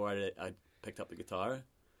melodies before I picked up the guitar,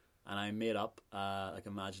 and I made up like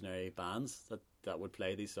imaginary bands that would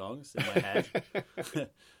play these songs in my head.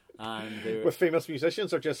 And with famous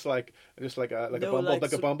musicians, or just like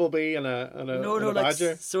a bumblebee and a badger?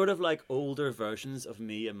 Like sort of like older versions of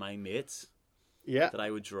me and my mates. Yeah, that I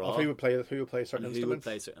would draw. Who would play certain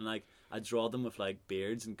instruments? And like I'd draw them with like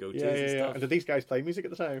beards and goatees and stuff. Yeah. And did these guys play music at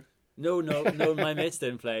the time? No. My mates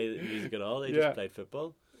didn't play music at all. They just played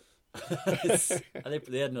football.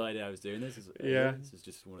 They had no idea I was doing this. This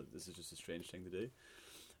is just a strange thing to do.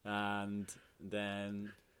 And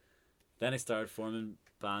then I started forming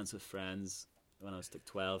bands with friends when I was like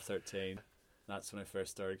 12, 13. That's when I first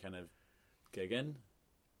started kind of gigging.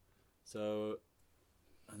 So.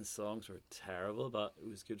 And the songs were terrible, but it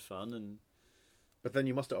was good fun. But then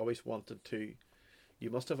you must have always wanted to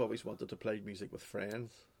play music with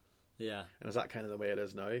friends. Yeah. And is that kind of the way it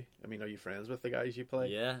is now? I mean, are you friends with the guys you play?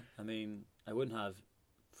 Yeah. I mean, I wouldn't have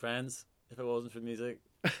friends if it wasn't for music.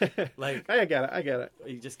 Like, I get it.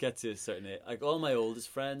 you just get to a certain age. Like, all my oldest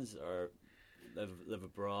friends are live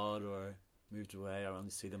abroad or moved away. I only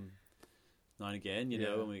see them now and again, you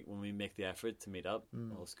know, when we make the effort to meet up,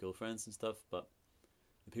 all school friends and stuff. But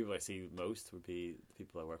the people I see most would be the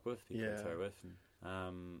people I work with, people I tour with,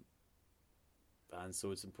 and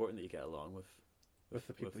so it's important that you get along with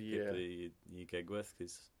the people, you gig with,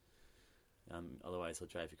 because otherwise they'll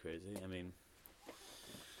drive you crazy. I mean,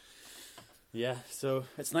 yeah. So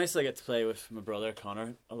it's nice I get to play with my brother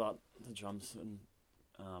Connor a lot, the drums, and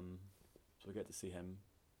so I get to see him,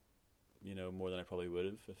 you know, more than I probably would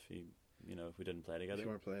have if he, you know, if we didn't play together. If you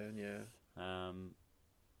weren't playing, yeah.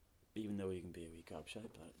 Even though he can be a wee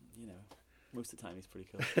gobshite, but you know, most of the time he's pretty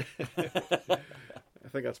cool.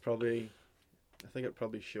 I think it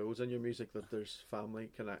probably shows in your music that there's family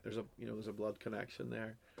there's a blood connection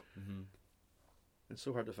there. Mm-hmm. It's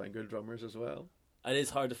so hard to find good drummers as well. It is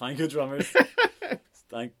hard to find good drummers.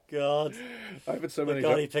 Thank God. I've had so many.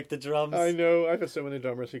 God, he picked the drums. I know. I've had so many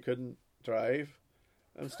drummers who couldn't drive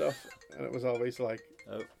and stuff, and it was always like,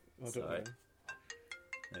 oh, I don't sorry. know.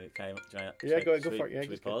 Okay, Yeah, go for it. Yeah, should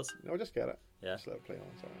we pause? No, just get it. Yeah. Just let it play on.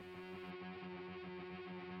 Sorry.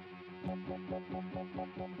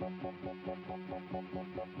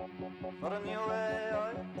 For a new way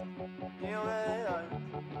out, new way out.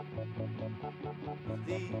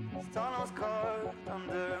 These tunnels carved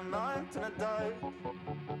under a mountain of doubt,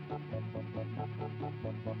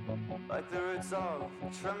 like the roots of a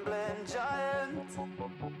trembling giant.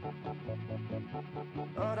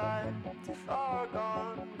 But I'm too far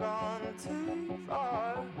gone, gone too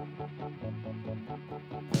far.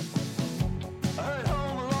 I heard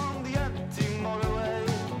home along the empty motorway.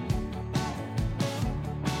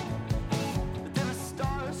 The dim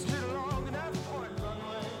stars straight along an airport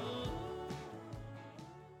runway.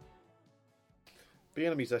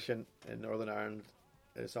 Being a musician in Northern Ireland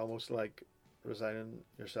is almost like resigning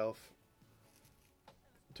yourself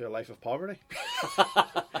to a life of poverty.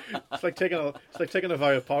 It's like taking a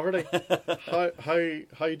vow of poverty.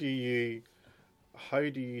 How do you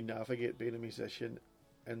navigate being a musician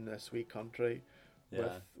in this wee country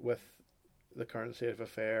with the current state of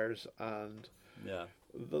affairs and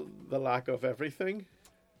the lack of everything?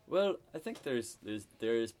 Well, I think there's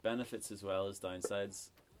benefits as well as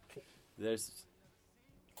downsides. There's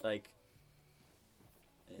like,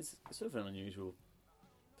 it's sort of an unusual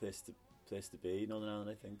place to be, Northern Ireland,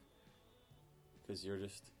 I think, because you're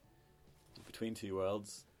just between two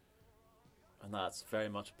worlds, and that's very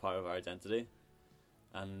much a part of our identity.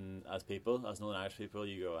 And as people, as Northern Irish people,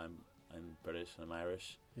 you go, I'm British and I'm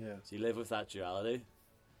Irish. Yeah. So you live with that duality,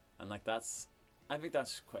 and like I think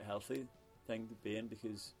that's quite a healthy thing to be in,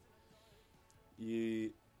 because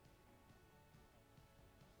you're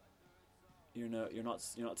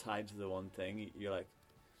not tied to the one thing. You're like,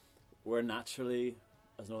 we're naturally,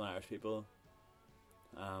 as Northern Irish people,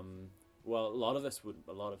 well, a lot of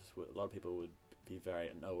people would be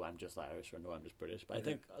very, no, I'm just Irish, or no, I'm just British. But I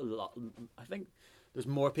think there's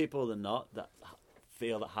more people than not that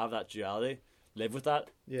feel that have that duality, live with that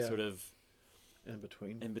sort of in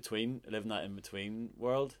between, live in that in between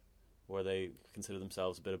world where they consider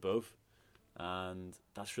themselves a bit of both, and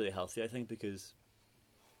that's really healthy, I think, because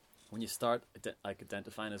when you start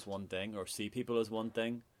identifying as one thing, or see people as one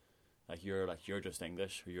thing, like you're just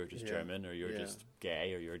English, or you're just German, or you're just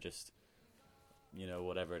gay, or you're just, you know,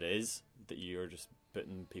 whatever it is, that you're just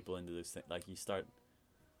putting people into those things. Like, you start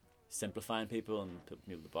simplifying people and putting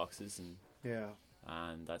people in the boxes, and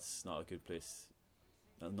that's not a good place,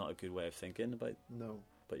 not a good way of thinking about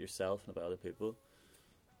yourself and about other people.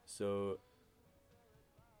 So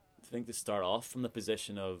I think to start off from the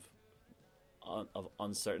position of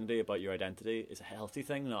uncertainty about your identity is a healthy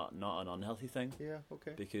thing, not an unhealthy thing. Yeah,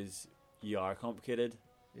 okay. Because you are complicated.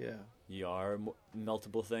 Yeah. You are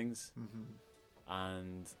multiple things. Mm-hmm.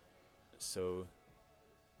 And so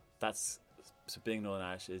being Northern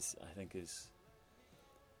Irish is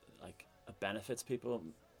like, it benefits people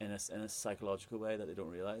in a psychological way that they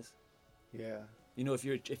don't realise. Yeah. You know,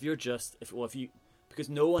 because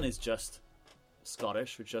no one is just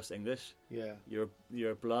Scottish or just English. Yeah. Your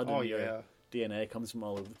blood and your DNA comes from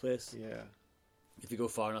all over the place. Yeah. If you go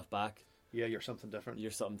far enough back, you're something different.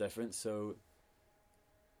 So,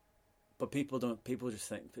 but people just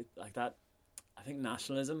think like that. I think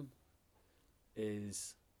nationalism can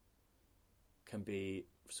be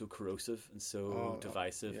so corrosive and so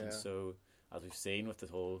divisive, and so, as we've seen with the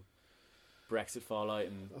whole Brexit fallout,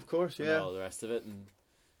 and of course, and all the rest of it,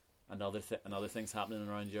 and other things happening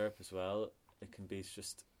around Europe as well. It can be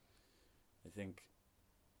just, I think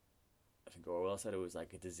Orwell said it was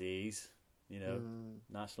like a disease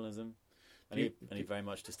nationalism. And he very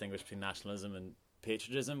much distinguished between nationalism and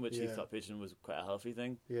patriotism, which he thought patriotism was quite a healthy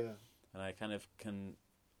thing. Yeah. And I kind of can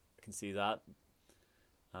see that.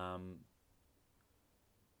 I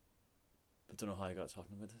don't know how I got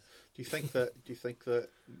talking about this. Do you think that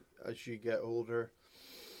as you get older,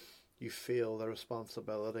 you feel the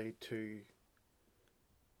responsibility to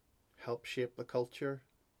help shape the culture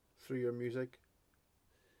through your music?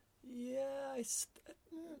 Yeah,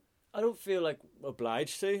 I don't feel like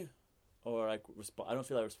obliged to, or like I don't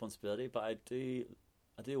feel like responsibility, but I do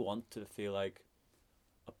want to feel like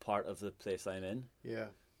a part of the place I'm in. Yeah.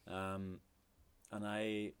 And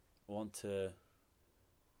I want to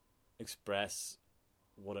express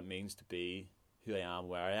what it means to be who I am,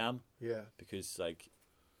 where I am. Yeah. Because like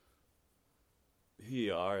who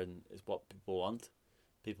you are and is what people want.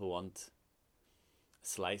 People want a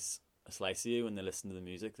slice of you when they listen to the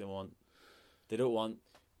music. They don't want,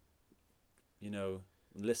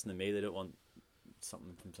 listen to me. They don't want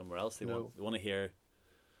something from somewhere else. They want to hear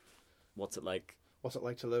what's it like. What's it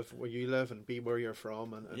like to live where you live and be where you're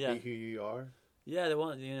from and be who you are? Yeah, they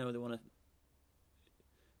want to.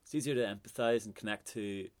 It's easier to empathize and connect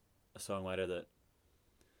to a songwriter that.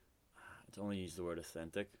 I don't want to use the word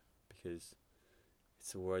authentic because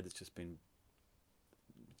it's a word that's just been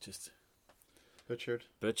butchered.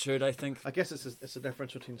 I think. I guess it's a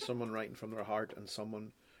difference between someone writing from their heart and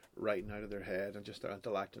someone writing out of their head and just their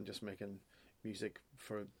intellect and just making music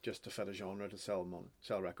to fit a genre to sell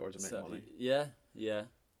records and make money. Yeah.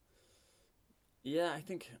 I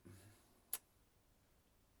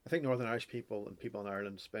think Northern Irish people and people in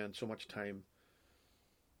Ireland spend so much time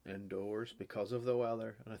indoors because of the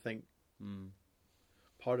weather, and I think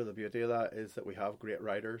part of the beauty of that is that we have great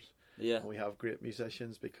writers, and we have great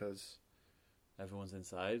musicians because everyone's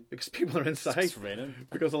inside. Because people are inside. It's raining.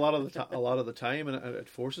 Because a lot of the time, and it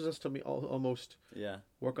forces us to almost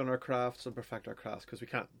work on our crafts and perfect our crafts because we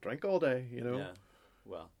can't drink all day. Yeah.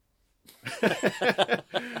 Well.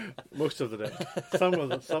 Most of the day, some of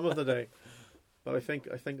the day, but I think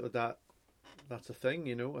that's a thing,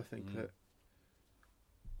 I think that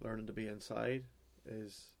learning to be inside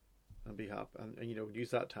and be happy and use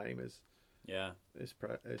that time is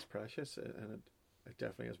precious, and it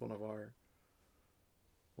definitely is one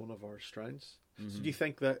of our strengths. So do you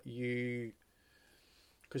think that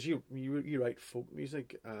because you write folk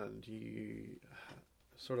music and you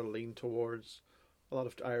sort of lean towards a lot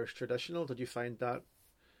of Irish traditional, did you find that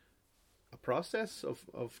a process of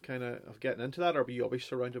getting into that, or were you always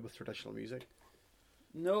surrounded with traditional music?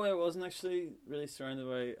 No, I wasn't actually really surrounded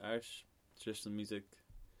by Irish traditional music.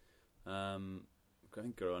 I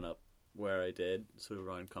think growing up where I did, sort of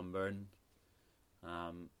around Cumburn,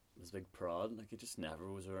 was a big prod. Like it never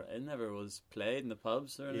was played in the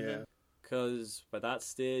pubs or anything. Because by that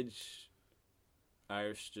stage,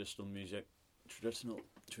 Irish traditional music,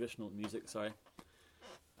 sorry.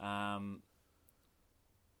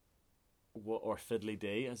 Or fiddly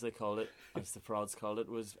dee, as they called it, as the prods called it,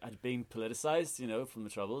 had been politicised, from the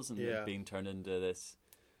Troubles, and being turned into this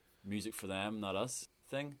music for them, not us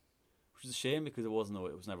thing, which is a shame because it was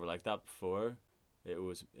never like that before. It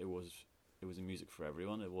was a music for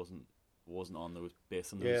everyone. It wasn't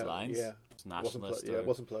based on those lines. Yeah. It was nationalist. It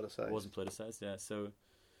wasn't politicized. It wasn't politicized. Yeah. So,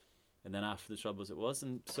 and then after the Troubles, it was,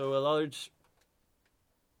 and so a large,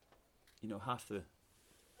 half the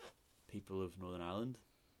people of Northern Ireland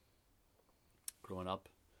growing up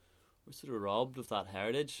were sort of robbed of that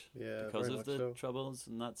heritage because of the Troubles,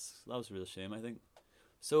 and that was a real shame, I think.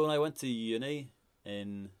 So when I went to university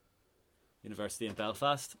in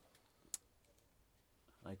Belfast,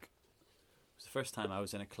 like, it was the first time I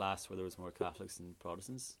was in a class where there was more Catholics than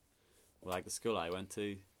Protestants. Well, like the school I went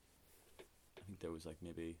to, I think there was like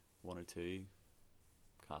maybe 1 or 2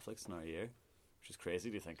 Catholics in our year, which is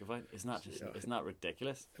crazy to think about. Isn't that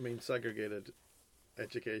ridiculous? I mean, segregated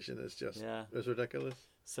education is just is ridiculous.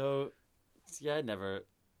 So, I'd never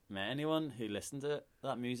met anyone who listened to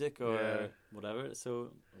that music or whatever.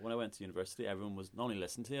 So when I went to university, everyone was not only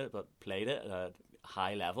listened to it but played it at a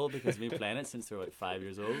high level because we've been playing it since they were like 5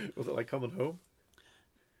 years old. Was it like coming home?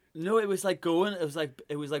 No, it was like going.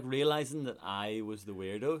 It was like realizing that I was the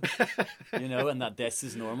weirdo, and that this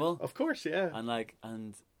is normal. Of course, yeah. And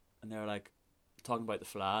and they were like talking about the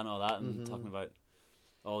Fleadh and all that, and talking about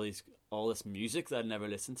all this music that I'd never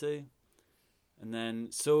listened to. And then,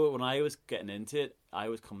 so when I was getting into it, I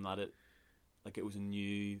was coming at it like it was a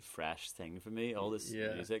new, fresh thing for me. All this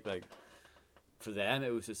music, like, for them, it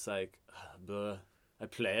was just like, I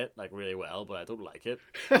play it like really well, but I don't like it.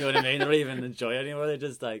 You know what I mean? They don't even enjoy it anymore. They're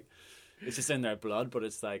just like, it's just in their blood. But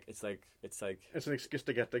it's like It's an excuse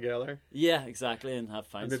to get together yeah, exactly, and have and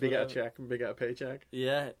fun. maybe get a check, maybe get a paycheck.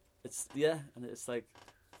 Yeah, and it's like,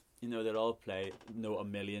 you know, they'll all play a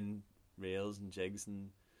million reels and jigs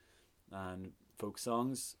and folk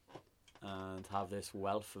songs, and have this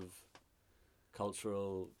wealth of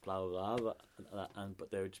cultural blah blah blah, but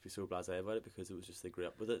they would just be so blasé about it because it was just they grew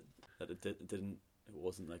up with it that it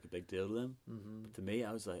wasn't like a big deal to them. Mm-hmm. But to me,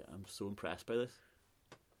 I was like, I'm so impressed by this,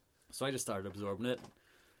 so I just started absorbing it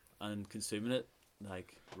and consuming it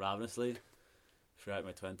like ravenously throughout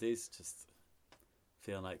my 20s, just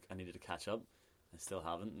feeling like I needed to catch up. I still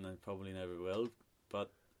haven't, and I probably never will, but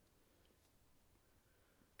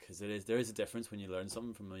because there is a difference when you learn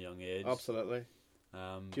something from a young age. Absolutely.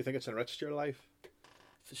 Do you think it's enriched your life?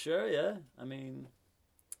 For sure, yeah. I mean,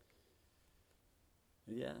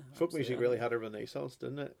 yeah. Folk music absolutely. really had a renaissance,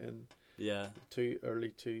 didn't it? In Yeah,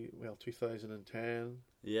 2010.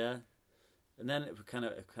 yeah. And then it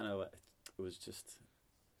was just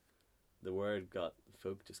the word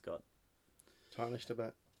folk just got Tarnished a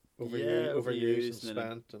bit. Yeah, Overused and and then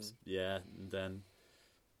spent. And yeah. And then,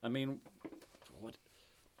 I mean, what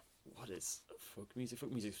is folk music?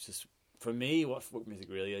 Folk music is just, for me, what folk music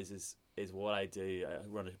really is what I do. I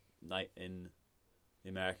run a night in the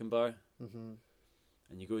American bar, mm-hmm.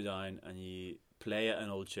 and you go down and you play an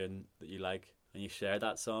old tune that you like, and you share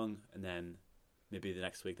that song, and then maybe the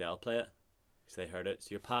next week they'll play it because they heard it. So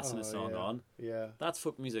you're passing a song on. Yeah. That's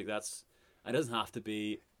folk music. It doesn't have to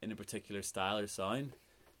be in a particular style or sound.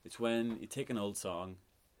 It's when you take an old song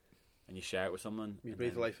and you share it with someone. You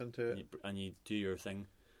breathe life into it. And you do your thing,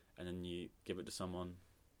 and then you give it to someone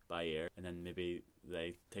by ear, and then maybe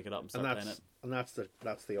they take it up and start playing it. And that's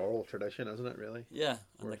the oral tradition, isn't it? Really, yeah.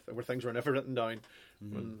 Where things were never written down,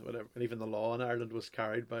 and even the law in Ireland was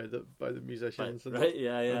carried by the musicians and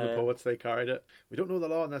the poets. They carried it. We don't know the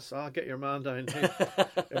law in this. Get your man down.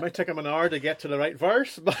 It might take him an hour to get to the right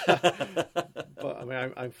verse, but I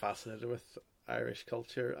mean, I'm fascinated with Irish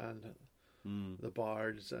culture and the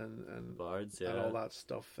bards and all that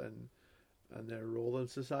stuff and their role in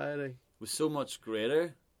society was so much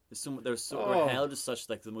greater. We're held as such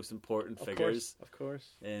like the most important figures, of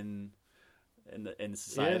course, in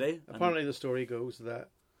society. Yeah. Apparently, the story goes that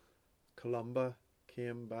Columba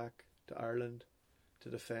came back to Ireland to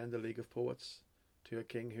defend the League of Poets to a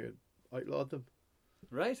king who had outlawed them.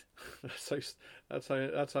 Right. That's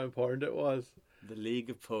how important it was. The League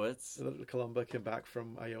of Poets. Columba came back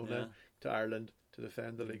from Iona to Ireland to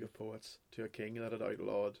defend the League of Poets to a king that had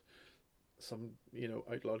outlawed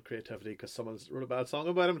outlawed creativity because someone wrote a bad song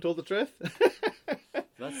about him and told the truth.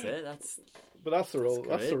 That's it. But that's the role.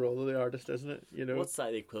 That's the role of the artist, isn't it? You know. What's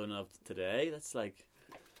that the equivalent of today? That's like,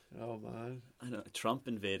 oh man, I don't know, Trump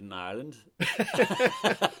invading Ireland.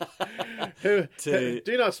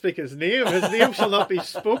 Do not speak his name. His name shall not be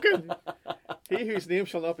spoken. He whose name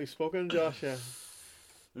shall not be spoken, Joshua.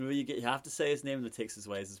 You have to say his name that takes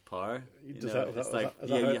away his power.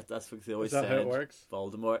 That's what they always say. How it works?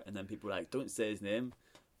 Voldemort, and then people are like, "Don't say his name,"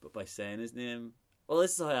 but by saying his name, well,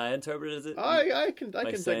 this is how I interpreted it. I can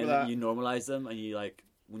think of that. You normalize them, and you like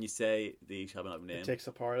when you say the shall not name. It takes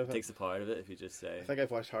a part of it. Takes a part of it if you just say. I think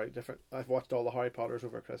I've watched all the Harry Potters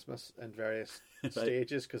over Christmas in various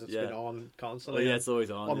stages because it's been on constantly. It's always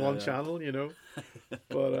on one channel, you know.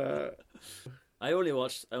 But I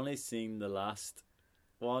only seen the last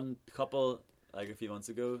one couple like a few months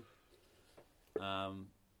ago.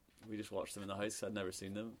 We just watched them in the house. I'd never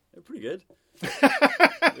seen them. They're pretty good.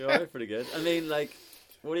 They are pretty good. I mean, like,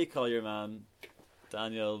 what do you call your man,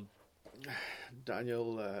 Daniel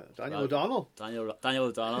O'Donnell. Daniel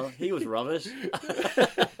O'Donnell. He was rubbish.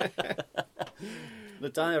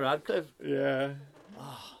 But Daniel Radcliffe. Yeah.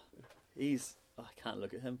 I can't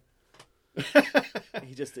look at him.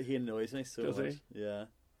 He annoys me so much. Does he? Yeah.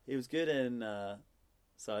 He was good in.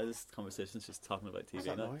 Sorry, this conversation's just talking about TV What's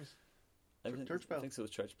that now. noise? Church bell. I think so. It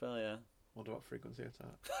was church bell. Yeah. Wonder what frequency it's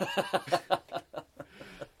at.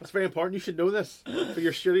 That's very important. You should know this for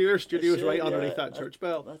your studio. Your studio is right underneath that church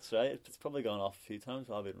bell. That's right. It's probably gone off a few times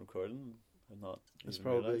while I've been recording. I've not. It's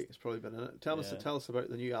probably been in it. Tell us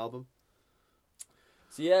about the new album.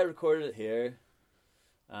 So I recorded it here,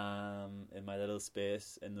 in my little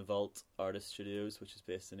space in the Vault Artist Studios, which is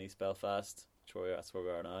based in East Belfast. That's where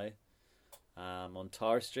we are now. On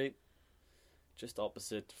Tower Street, just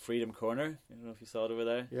opposite Freedom Corner. I don't know if you saw it over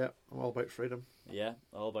there. Yeah, I'm all about freedom. Yeah,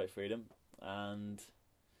 all about freedom. And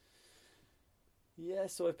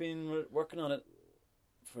so I've been working on it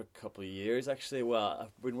for a couple of years, actually. Well,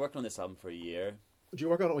 I've been working on this album for a year. Do you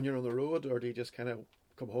work on it when you're on the road, or do you just kind of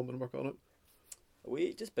come home and work on it?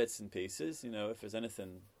 We just bits and pieces, if there's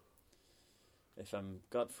anything if I'm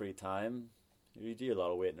got free time, you do a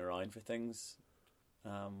lot of waiting around for things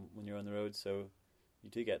when you're on the road, so you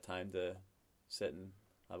do get time to sit and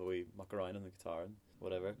have a wee muck around on the guitar and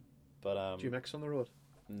whatever. But Do you mix on the road?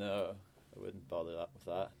 no, I wouldn't bother with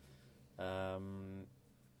that.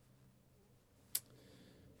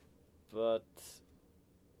 But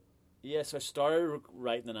yeah, so I started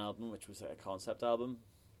writing an album, which was a concept album,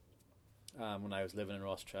 when I was living in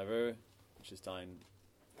Ross Trevor, which is down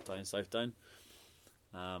Southdown.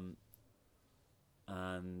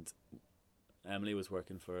 And Emily was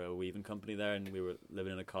working for a weaving company there, and we were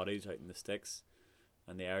living in a cottage out in the sticks,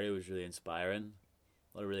 and the area was really inspiring.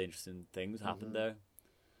 A lot of really interesting things happened there.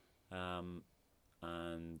 And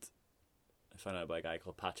I found out about a guy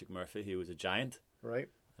called Patrick Murphy, who was a giant, Right.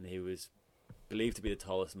 and he was believed to be the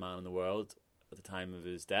tallest man in the world at the time of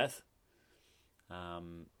his death,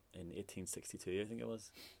 in 1862, I think it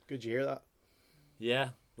was. Good year, that. Yeah,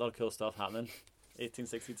 a lot of cool stuff happening.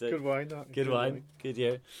 1862. Good wine, that. Good wine. Good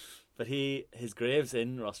year. But his grave's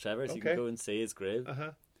in Ross Trevor, so you Okay. can go and see his grave.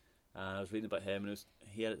 Uh-huh. And I was reading about him, and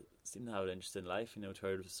he seemed to have an interesting life.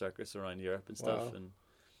 Toured with a circus around Europe and stuff. Wow.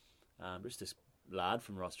 And just this lad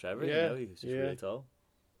from Ross Trevor, Yeah, he was just yeah. really tall.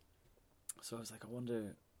 So I was like, I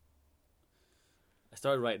wonder. I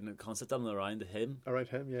started writing a concept album around him, All right,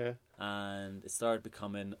 him, yeah. and it started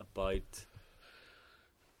becoming about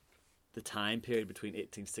the time period between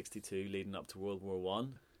 1862 leading up to World War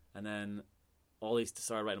One, and then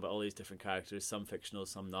started writing about all these different characters, some fictional,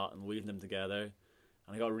 some not, and weaving them together.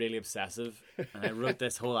 And I got really obsessive, and I wrote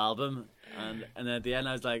this whole album, and then at the end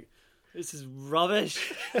I was like, this is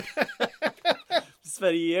rubbish.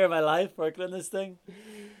 Spent a year of my life working on this thing.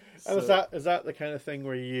 And is that the kind of thing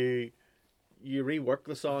where you rework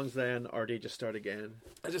the songs then, or do you just start again?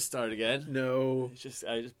 I just started again. No, I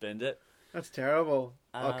just binned it. that's terrible.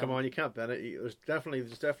 Oh, come Um, on, you can't bend it. There's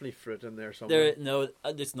definitely fruit in there somewhere.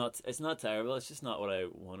 It's not terrible. It's just not what I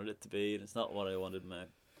wanted it to be, and it's not what I wanted my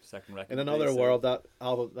second record In to be, another so- world, that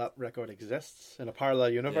record exists in a parallel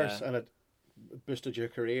universe, Yeah. and it boosted your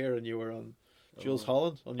career, and you were on Jules Oh.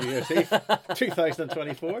 Holland on New Year's Eve,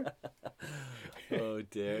 2024. Oh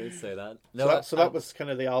dear, say that. So that was kind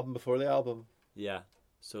of the album before the album. Yeah.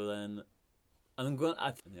 So then, and I'm going.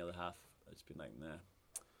 In the other half, I've just been like, nah.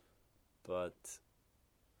 But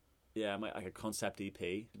yeah, like a concept EP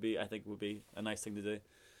I think would be a nice thing to do.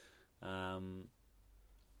 And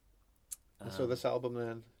so this album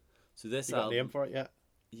then, So this you got a album, name for it yet?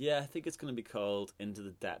 yeah, I think it's going to be called Into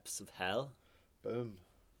the Depths of Hell. Boom.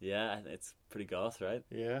 Yeah, it's pretty goth, right?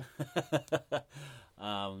 Yeah.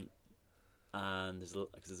 And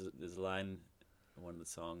there's a line in one of the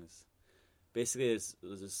songs. Basically,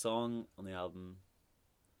 there's a song on the album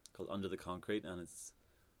called Under the Concrete, and it's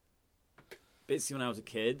basically when I was a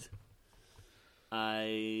kid,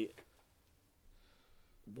 I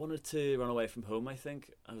wanted to run away from home. I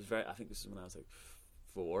think this is when I was like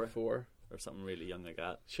 4 4. or something really young like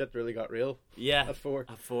that. Shit really got real Yeah, at 4.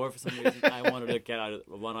 at 4 for some reason. I wanted to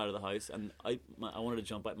run out of the house, and I wanted to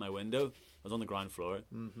jump out my window. I was on the ground floor,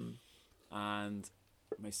 and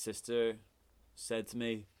my sister said to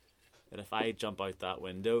me that if I jump out that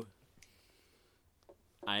window,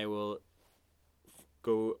 I will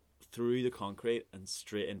go through the concrete and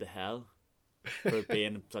straight into hell for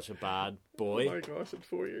being such a bad boy. Oh my gosh, at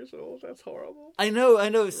 4 years old, that's horrible. I know,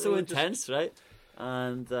 it's so Really just- intense, right?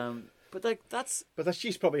 And but like that's But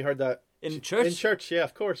she's probably heard that in church. in church. Yeah,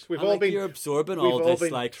 of course. We've And, all like, been you're absorbing we've all all this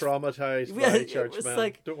been like traumatized Yeah, by church, it's man.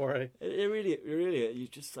 like- Don't worry. It really, you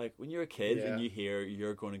just like when you're a kid Yeah. and you hear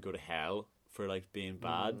you're going to go to hell for like being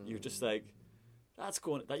bad, you're just like,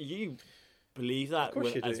 that you believe that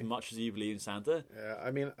course you as do. much as you believe in Santa. Yeah,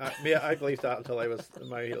 I mean, I believed that until I was in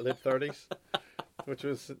my late 30s, which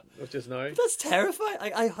is now. That's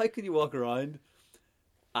terrifying. How could you walk around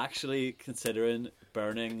actually considering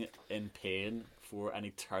burning in pain for an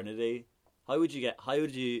eternity? How could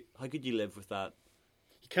you live with that?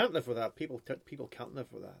 You can't live with that. People can't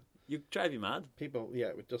live with that. You drive you mad. People, yeah,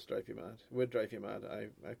 it would just drive you mad. It would drive you mad.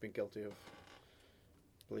 I've been guilty of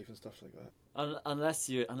believing stuff like that. Unless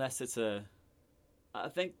it's a, I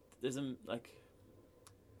think there's a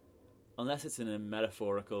unless it's in a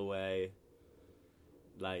metaphorical way,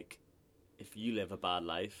 like if you live a bad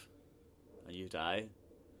life and you die,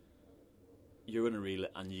 you're gonna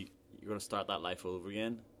you're gonna start that life over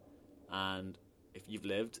again, and if you've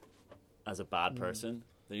lived as a bad person,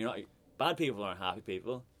 then you're not. Bad people aren't happy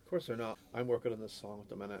people. Of course they're not. I'm working on this song at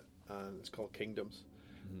the minute, and it's called Kingdoms.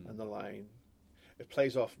 And the line, it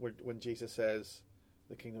plays off when Jesus says,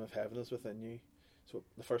 "The kingdom of heaven is within you." So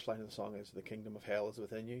the first line of the song is, "The kingdom of hell is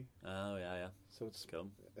within you." Oh yeah. So it's Cool.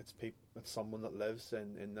 it's someone that lives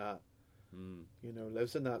in that You know,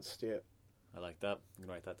 lives in that state. I like that. I'm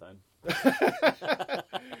gonna write that down.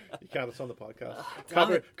 You can't. It's on the podcast.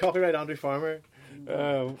 Damn it. Copyright Andrew Farmer.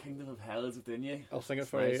 Kingdom of Hell is within you. I'll sing it It's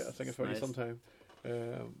for nice. you. I'll sing it It's for you nice. sometime.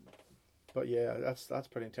 But yeah, that's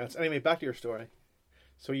pretty intense. Anyway, back to your story.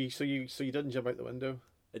 So you didn't jump out the window.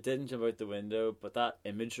 It didn't jump out the window, but that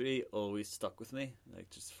imagery always stuck with me, like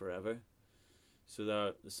just forever. So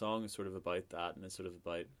the song is sort of about that, and it's sort of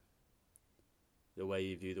about the way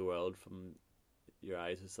you view the world from your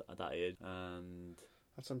eyes at that age. And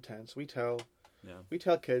That's intense. We tell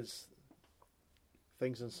yeah, kids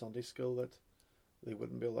things in Sunday school that they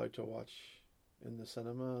wouldn't be allowed to watch in the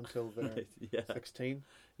cinema until they're yeah, 16,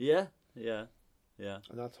 yeah, and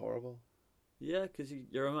that's horrible. yeah. Because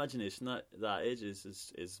your imagination at that age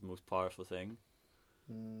is the most powerful thing.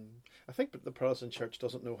 I think the Protestant Church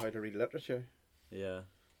doesn't know how to read literature. Yeah,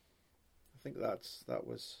 I think that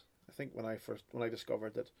was. I think when I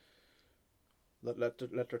discovered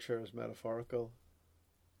that literature is metaphorical,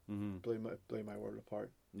 blew my world apart.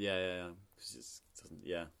 yeah. Because it doesn't.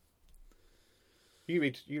 Yeah, You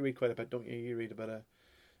read quite a bit, don't you? You read a bit of.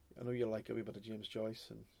 I know you like a wee bit of James Joyce,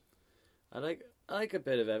 and I like a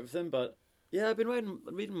bit of everything, but yeah, I've been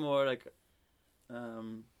reading more like.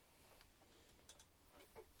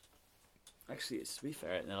 Actually, to be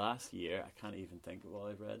fair, in the last year, I can't even think of what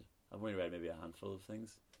I've read. I've only read maybe a handful of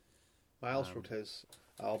things. Miles wrote his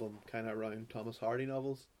album kind of around Thomas Hardy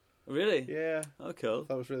novels. Really? Yeah, Oh, cool.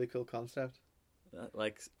 that was a really cool concept.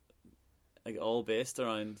 Like all based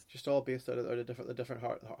around. Just all based out of the different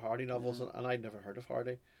Hardy novels, and I'd never heard of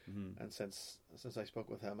Hardy. And since I spoke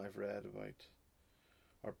with him, I've read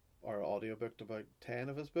about our audiobook about 10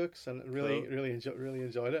 of his books, and really Cool. really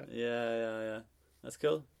enjoyed it. Yeah. That's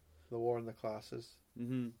cool. The War in the Classes,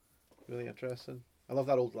 Mm-hmm. really interesting. I love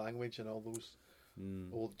that old language and all those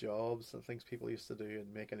old jobs and things people used to do,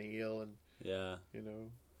 and make an eel, and Yeah. you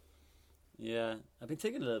know. Yeah. I've been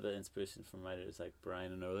taking a little bit of inspiration from writers like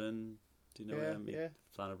Brian and Owen. Do you know him? Yeah.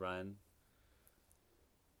 Fan of Brian.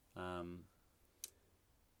 Like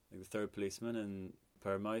The Third Policeman and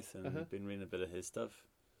Permouth, and been reading a bit of his stuff.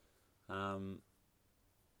 And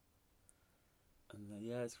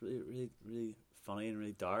yeah, it's really funny and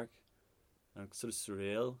really dark, and sort of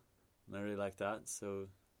surreal, and I really like that. So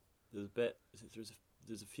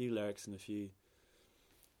there's a few lyrics and a few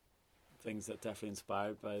things that definitely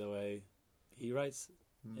inspired by the way he writes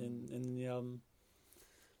in the album.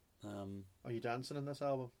 Are you dancing in this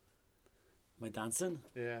album? My dancing?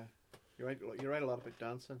 Yeah, you write a lot about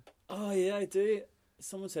dancing. Oh yeah, I do.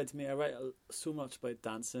 Someone said to me, I write so much about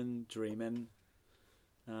dancing, dreaming.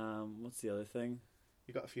 What's the other thing?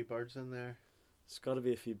 You got a few birds in there. There's got to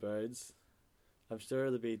be a few birds. I'm sure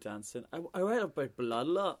there'll be dancing. I write about blood a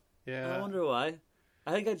lot. Yeah. I wonder why.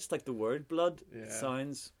 I think I just like the word blood. Yeah. It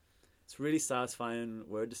sounds. It's a really satisfying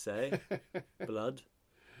word to say. Blood.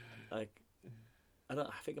 Like, I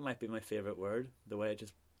think it might be my favourite word. The way it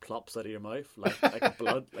just plops out of your mouth, like a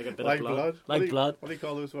blood, like a bit Like of blood, blood? like blood. What do you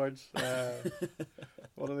call those words?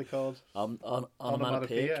 What are they called?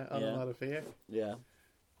 Onomatopoeia. Onomatopoeia. Yeah.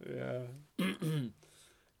 Yeah.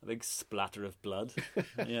 A big splatter of blood.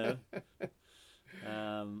 Yeah.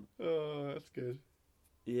 Oh, that's good.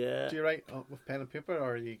 Yeah. Do you write with pen and paper,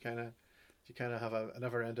 or do you kind of have a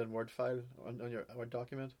never-ending Word file on your Word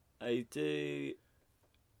document? I do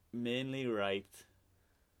mainly write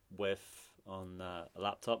on a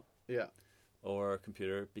laptop Yeah. or a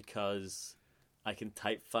computer because I can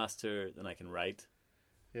type faster than I can write.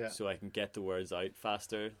 Yeah. So I can get the words out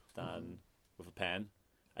faster than with a pen.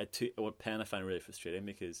 With pen I find really frustrating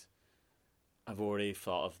because I've already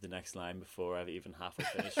thought of the next line before I've even halfway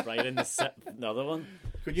finished writing another one.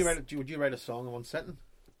 Would you write a song in one sentence?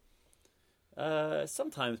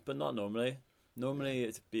 Sometimes, but not normally. Normally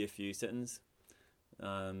it'd be a few sentences.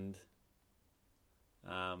 And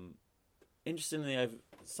interestingly, I've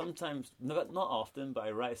sometimes, not often, but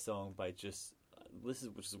I write a song by just, which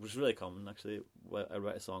is really common actually. I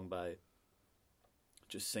write a song by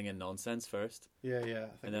just singing nonsense first, Yeah. I think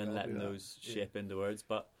and then we all letting do that. those shape into words.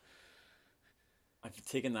 But I've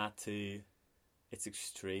taken that to its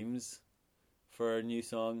extremes for a new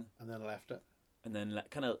song, And then left it. and then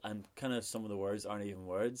kind of some of the words aren't even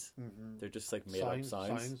words; they're just like made up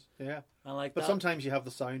sounds. Yeah. I like But that. sometimes you have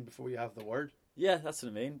the sound before you have the word. Yeah, that's what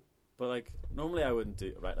I mean. But like normally I wouldn't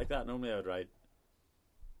write like that. Normally I would write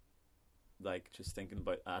like just thinking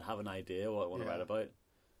about. I'd have an idea what I want to write about,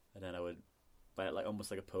 and then I would write it like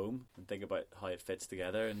almost like a poem and think about how it fits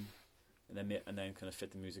together, and then kind of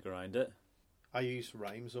fit the music around it. I use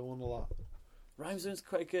Rhyme Zone a lot. Rhyme Zone's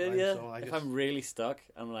quite good, Rhyme yeah. Zone, If I'm really stuck,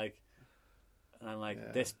 I'm like,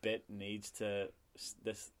 Yeah. this bit needs to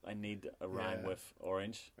I need a rhyme Yeah. with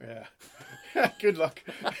orange. Yeah. Good luck.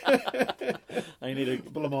 I need a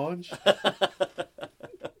Blancmange.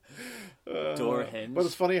 door hinge. But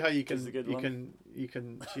it's funny how you is a good one. you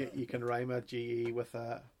can rhyme a GE with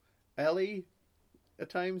a LE at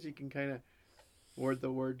times. You can kind of word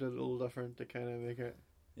the word a little different to kind of make it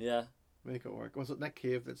work. Was it Nick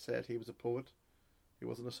Cave that said he was a poet? He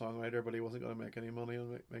wasn't a songwriter, but he wasn't going to make any money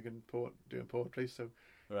on doing poetry, so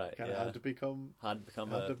Right. kind of had to become a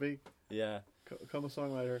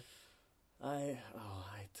songwriter. I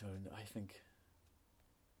think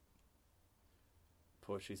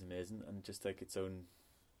poetry's amazing and just like its own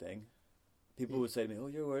thing. People would say to me, "Oh,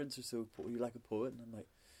 your words are so you like a poet," and I'm like,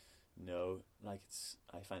 "No, like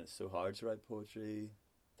I find it so hard to write poetry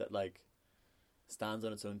that like stands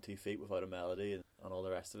on its own 2 feet without a melody and all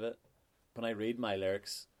the rest of it. When I read my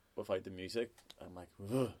lyrics without the music, I'm like,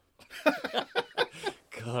 ugh."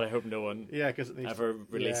 God, I hope no one ever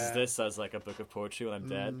releases this as like a book of poetry when I'm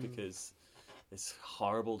dead, because it's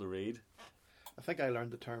horrible to read. I think I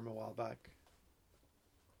learned the term a while back.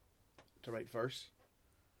 To write verse.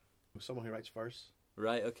 Someone who writes verse.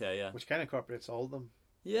 Right, okay, yeah. Which kind of incorporates all of them.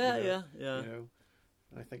 Yeah. You know,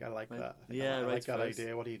 and I think I like that. I like that verse.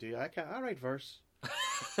 idea. What do you do? I write verse.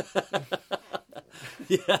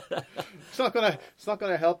 Yeah. It's not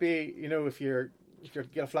gonna help you, you know, if you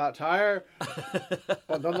get a flat tire.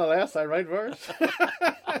 But nonetheless, I write verse.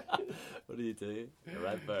 What do you do? I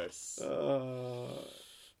write verse.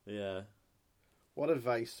 Yeah. What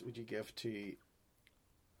advice would you give to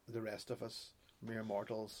the rest of us, mere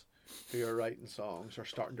mortals, who are writing songs or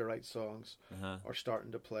starting to write songs or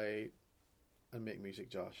starting to play and make music,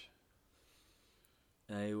 Josh?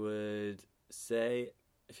 I would say,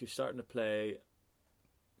 if you're starting to play,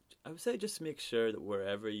 I would say just make sure that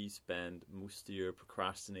wherever you spend most of your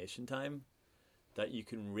procrastination time, that you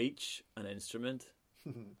can reach an instrument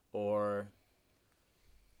or,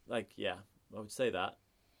 I would say that.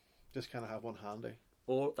 Just kind of have one handy.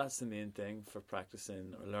 Or that's the main thing for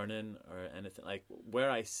practicing or learning or anything. Like where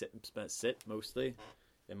I sit mostly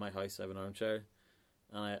in my house, I have an armchair,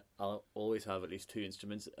 and I'll always have at least 2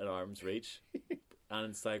 instruments at arm's reach, and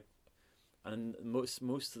it's like, and most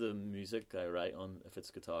of the music I write on, if it's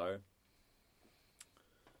guitar,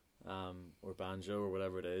 or banjo or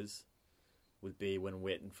whatever it is, would be when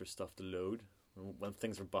waiting for stuff to load, when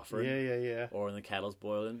things are buffering, yeah, or when the kettle's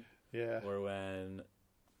boiling, or when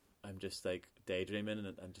I'm just like daydreaming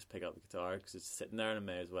and just pick up the guitar because it's sitting there and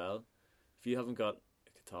I may as well. If you haven't got a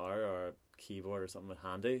guitar or a keyboard or something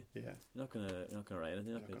handy, you're not gonna write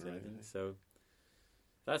anything. You're not gonna do anything. So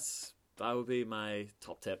that would be my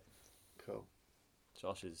top tip. Cool.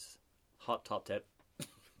 Josh's hot top tip.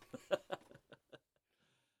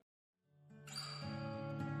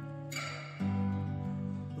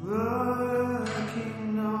 The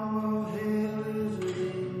kingdom of hell is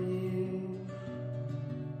within you.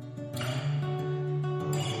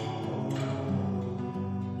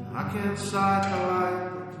 I can't cycle like